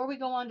 Now, before we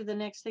go on to the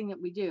next thing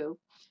that we do,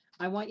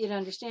 I want you to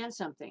understand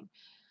something.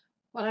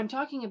 What I'm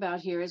talking about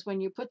here is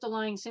when you put the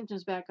lying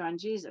symptoms back on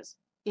Jesus,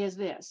 is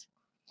this.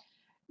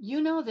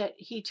 You know that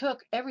he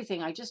took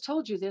everything. I just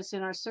told you this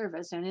in our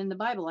service, and in the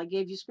Bible, I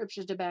gave you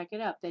scriptures to back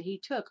it up, that he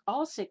took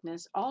all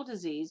sickness, all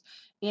disease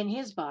in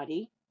his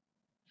body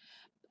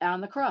on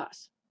the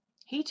cross.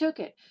 He took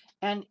it,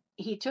 and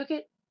he took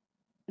it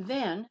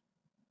then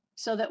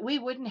so that we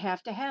wouldn't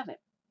have to have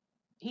it.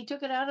 He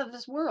took it out of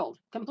this world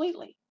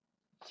completely.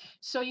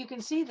 So you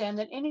can see then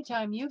that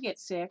anytime you get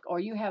sick or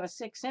you have a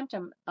sick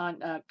symptom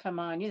come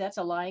on you, that's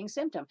a lying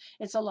symptom.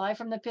 It's a lie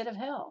from the pit of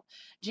hell.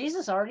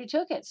 Jesus already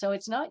took it, so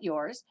it's not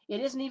yours.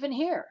 It isn't even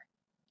here.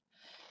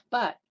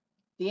 But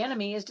the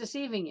enemy is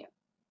deceiving you.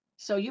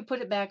 So you put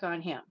it back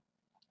on him.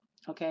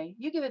 Okay?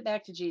 You give it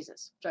back to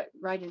Jesus,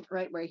 right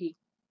where he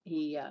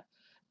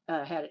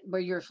had it, where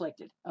you're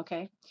afflicted.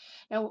 Okay.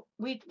 Now,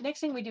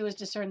 next thing we do is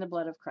discern the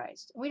blood of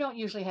Christ. We don't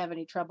usually have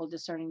any trouble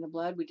discerning the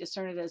blood. We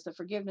discern it as the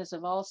forgiveness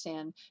of all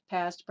sin,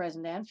 past,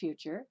 present, and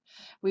future.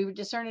 We would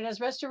discern it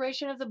as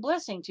restoration of the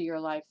blessing to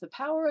your life, the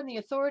power and the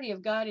authority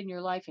of God in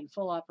your life in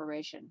full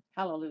operation.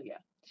 Hallelujah.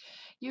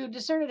 You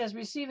discern it as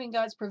receiving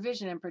God's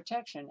provision and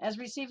protection, as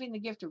receiving the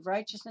gift of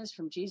righteousness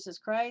from Jesus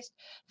Christ,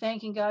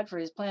 thanking God for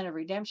his plan of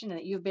redemption and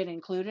that you've been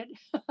included,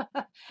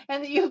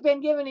 and that you've been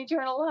given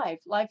eternal life,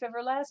 life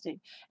everlasting.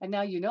 And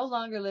now you no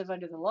longer live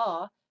under the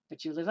law,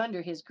 but you live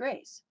under his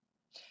grace.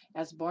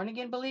 As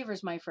born-again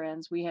believers, my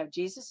friends, we have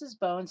Jesus's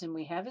bones and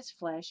we have his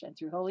flesh, and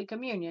through Holy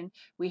Communion,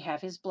 we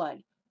have his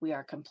blood. We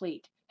are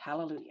complete.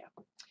 Hallelujah.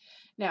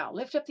 Now,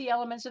 lift up the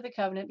elements of the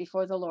covenant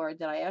before the Lord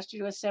that I asked you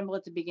to assemble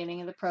at the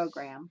beginning of the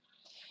program,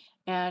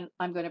 and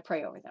I'm going to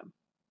pray over them.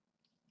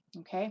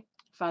 Okay?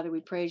 Father,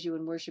 we praise you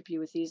and worship you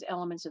with these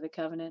elements of the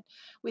covenant.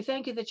 We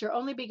thank you that your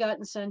only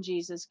begotten Son,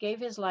 Jesus, gave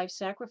his life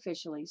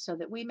sacrificially so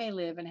that we may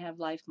live and have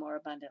life more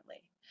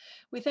abundantly.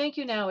 We thank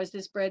you now as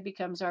this bread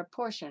becomes our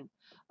portion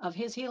of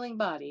his healing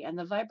body and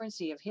the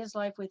vibrancy of his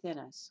life within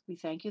us. We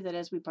thank you that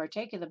as we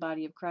partake of the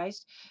body of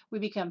Christ, we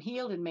become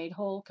healed and made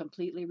whole,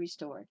 completely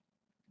restored.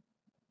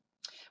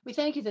 We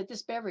thank you that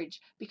this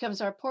beverage becomes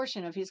our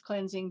portion of his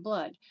cleansing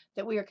blood,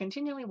 that we are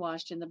continually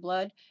washed in the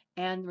blood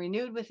and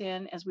renewed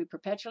within as we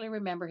perpetually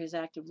remember his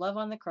act of love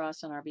on the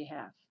cross on our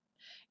behalf.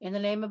 In the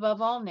name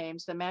above all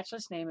names, the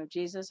matchless name of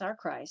Jesus our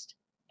Christ.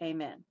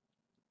 Amen.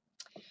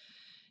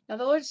 Now,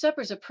 the Lord's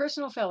Supper is a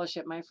personal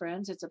fellowship, my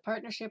friends. It's a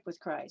partnership with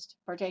Christ.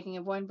 Partaking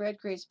of one bread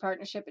creates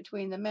partnership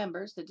between the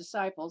members, the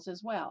disciples,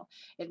 as well.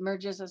 It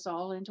merges us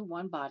all into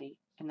one body,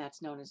 and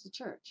that's known as the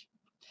church.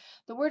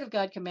 The Word of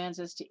God commands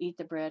us to eat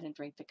the bread and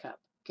drink the cup.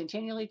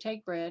 Continually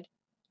take bread,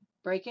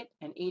 break it,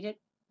 and eat it,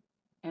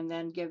 and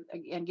then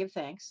give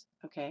thanks.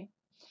 Okay,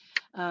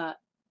 and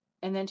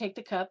then take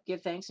the cup,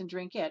 give thanks, and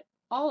drink it.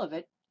 All of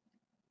it,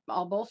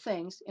 both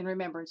things, in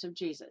remembrance of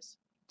Jesus.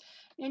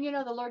 And you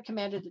know, the Lord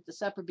commanded that the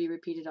supper be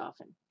repeated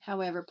often.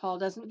 However, Paul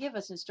doesn't give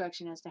us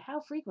instruction as to how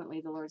frequently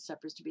the Lord's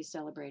Supper is to be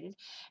celebrated,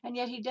 and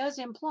yet he does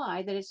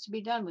imply that it's to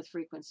be done with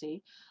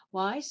frequency.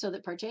 Why? So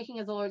that partaking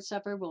of the Lord's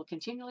Supper will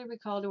continually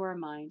recall to our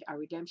mind our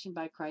redemption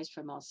by Christ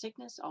from all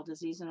sickness, all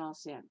disease, and all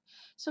sin.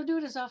 So do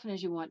it as often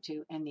as you want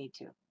to and need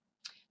to.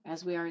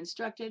 As we are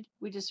instructed,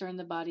 we discern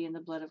the body and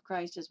the blood of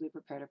Christ as we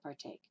prepare to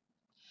partake.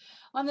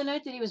 On the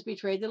night that he was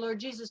betrayed, the Lord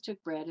Jesus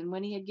took bread, and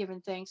when he had given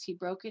thanks, he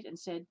broke it and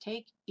said,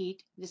 "Take,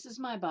 eat, this is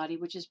my body,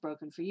 which is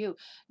broken for you.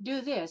 Do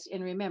this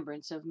in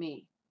remembrance of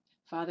me."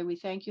 Father, we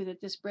thank you that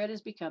this bread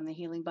has become the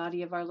healing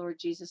body of our Lord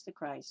Jesus the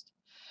Christ.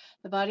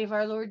 The body of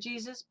our Lord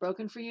Jesus,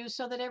 broken for you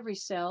so that every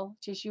cell,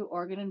 tissue,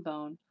 organ, and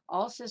bone,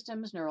 all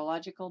systems,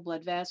 neurological,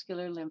 blood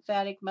vascular,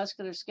 lymphatic,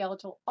 muscular,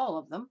 skeletal, all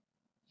of them,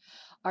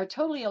 are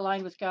totally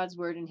aligned with God's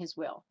word and his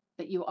will,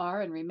 that you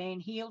are and remain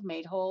healed,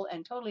 made whole,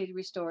 and totally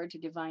restored to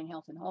divine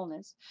health and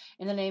wholeness.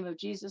 In the name of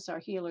Jesus, our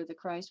healer, the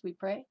Christ, we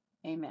pray.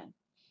 Amen.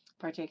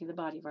 Partake of the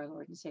body of our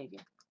Lord and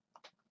Savior.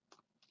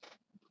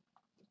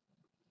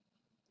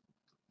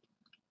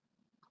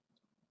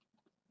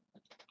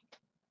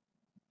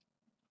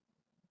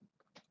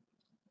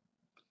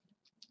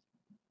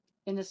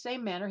 In the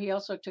same manner, he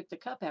also took the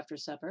cup after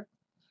supper,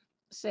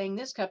 saying,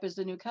 "This cup is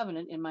the new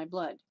covenant in my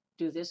blood.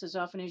 Do this as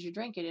often as you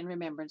drink it in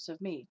remembrance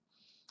of me.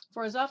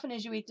 For as often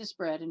as you eat this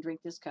bread and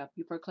drink this cup,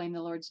 you proclaim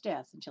the Lord's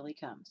death until he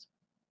comes."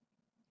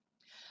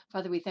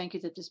 Father, we thank you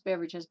that this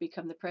beverage has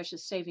become the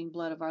precious saving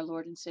blood of our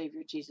Lord and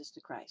Savior, Jesus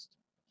the Christ.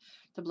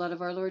 The blood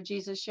of our Lord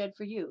Jesus shed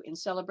for you in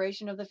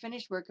celebration of the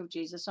finished work of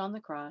Jesus on the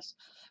cross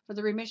for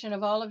the remission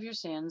of all of your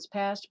sins,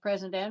 past,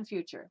 present, and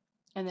future.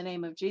 In the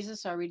name of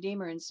Jesus, our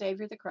Redeemer and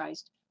Savior, the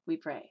Christ, we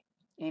pray.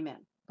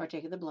 Amen.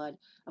 Partake of the blood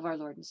of our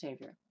Lord and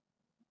Savior.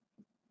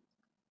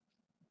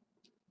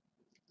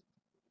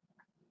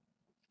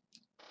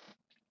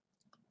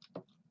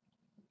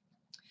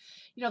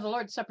 You know, the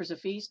Lord's Supper is a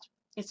feast.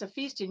 It's a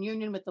feast in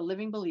union with the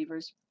living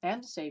believers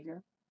and the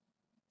Savior,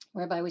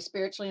 whereby we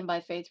spiritually and by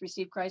faith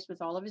receive Christ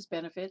with all of his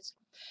benefits,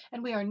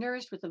 and we are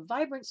nourished with the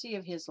vibrancy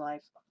of his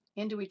life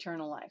into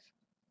eternal life.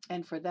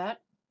 And for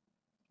that,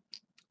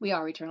 we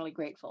are eternally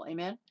grateful.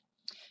 Amen.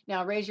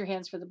 Now raise your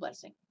hands for the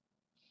blessing.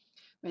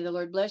 May the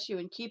Lord bless you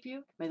and keep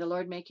you. May the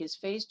Lord make his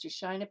face to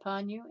shine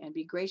upon you and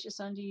be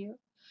gracious unto you.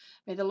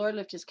 May the Lord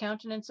lift his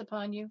countenance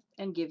upon you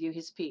and give you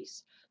his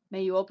peace.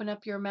 May you open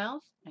up your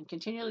mouth and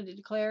continually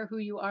declare who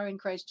you are in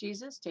Christ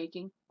Jesus,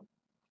 taking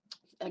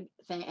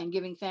and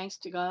giving thanks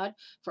to God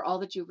for all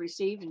that you've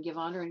received, and give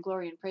honor and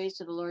glory and praise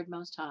to the Lord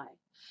Most High.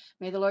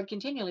 May the Lord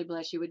continually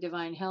bless you with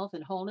divine health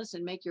and wholeness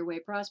and make your way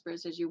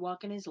prosperous as you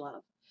walk in his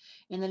love.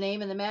 In the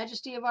name and the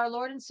majesty of our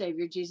Lord and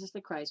Savior, Jesus the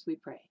Christ, we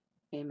pray.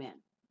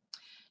 Amen.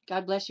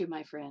 God bless you,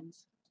 my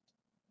friends.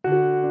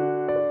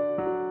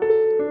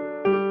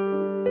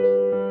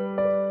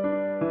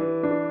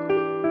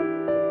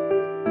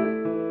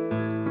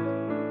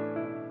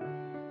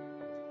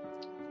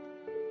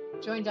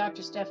 Join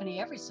Dr. Stephanie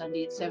every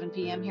Sunday at 7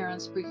 p.m. here on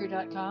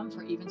Spreaker.com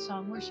for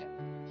Evensong Worship.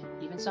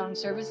 Evensong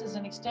Service is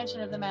an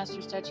extension of the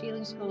Master's Touch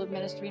Healing School of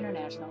Ministry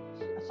International,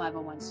 a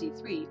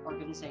 501c3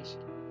 organization.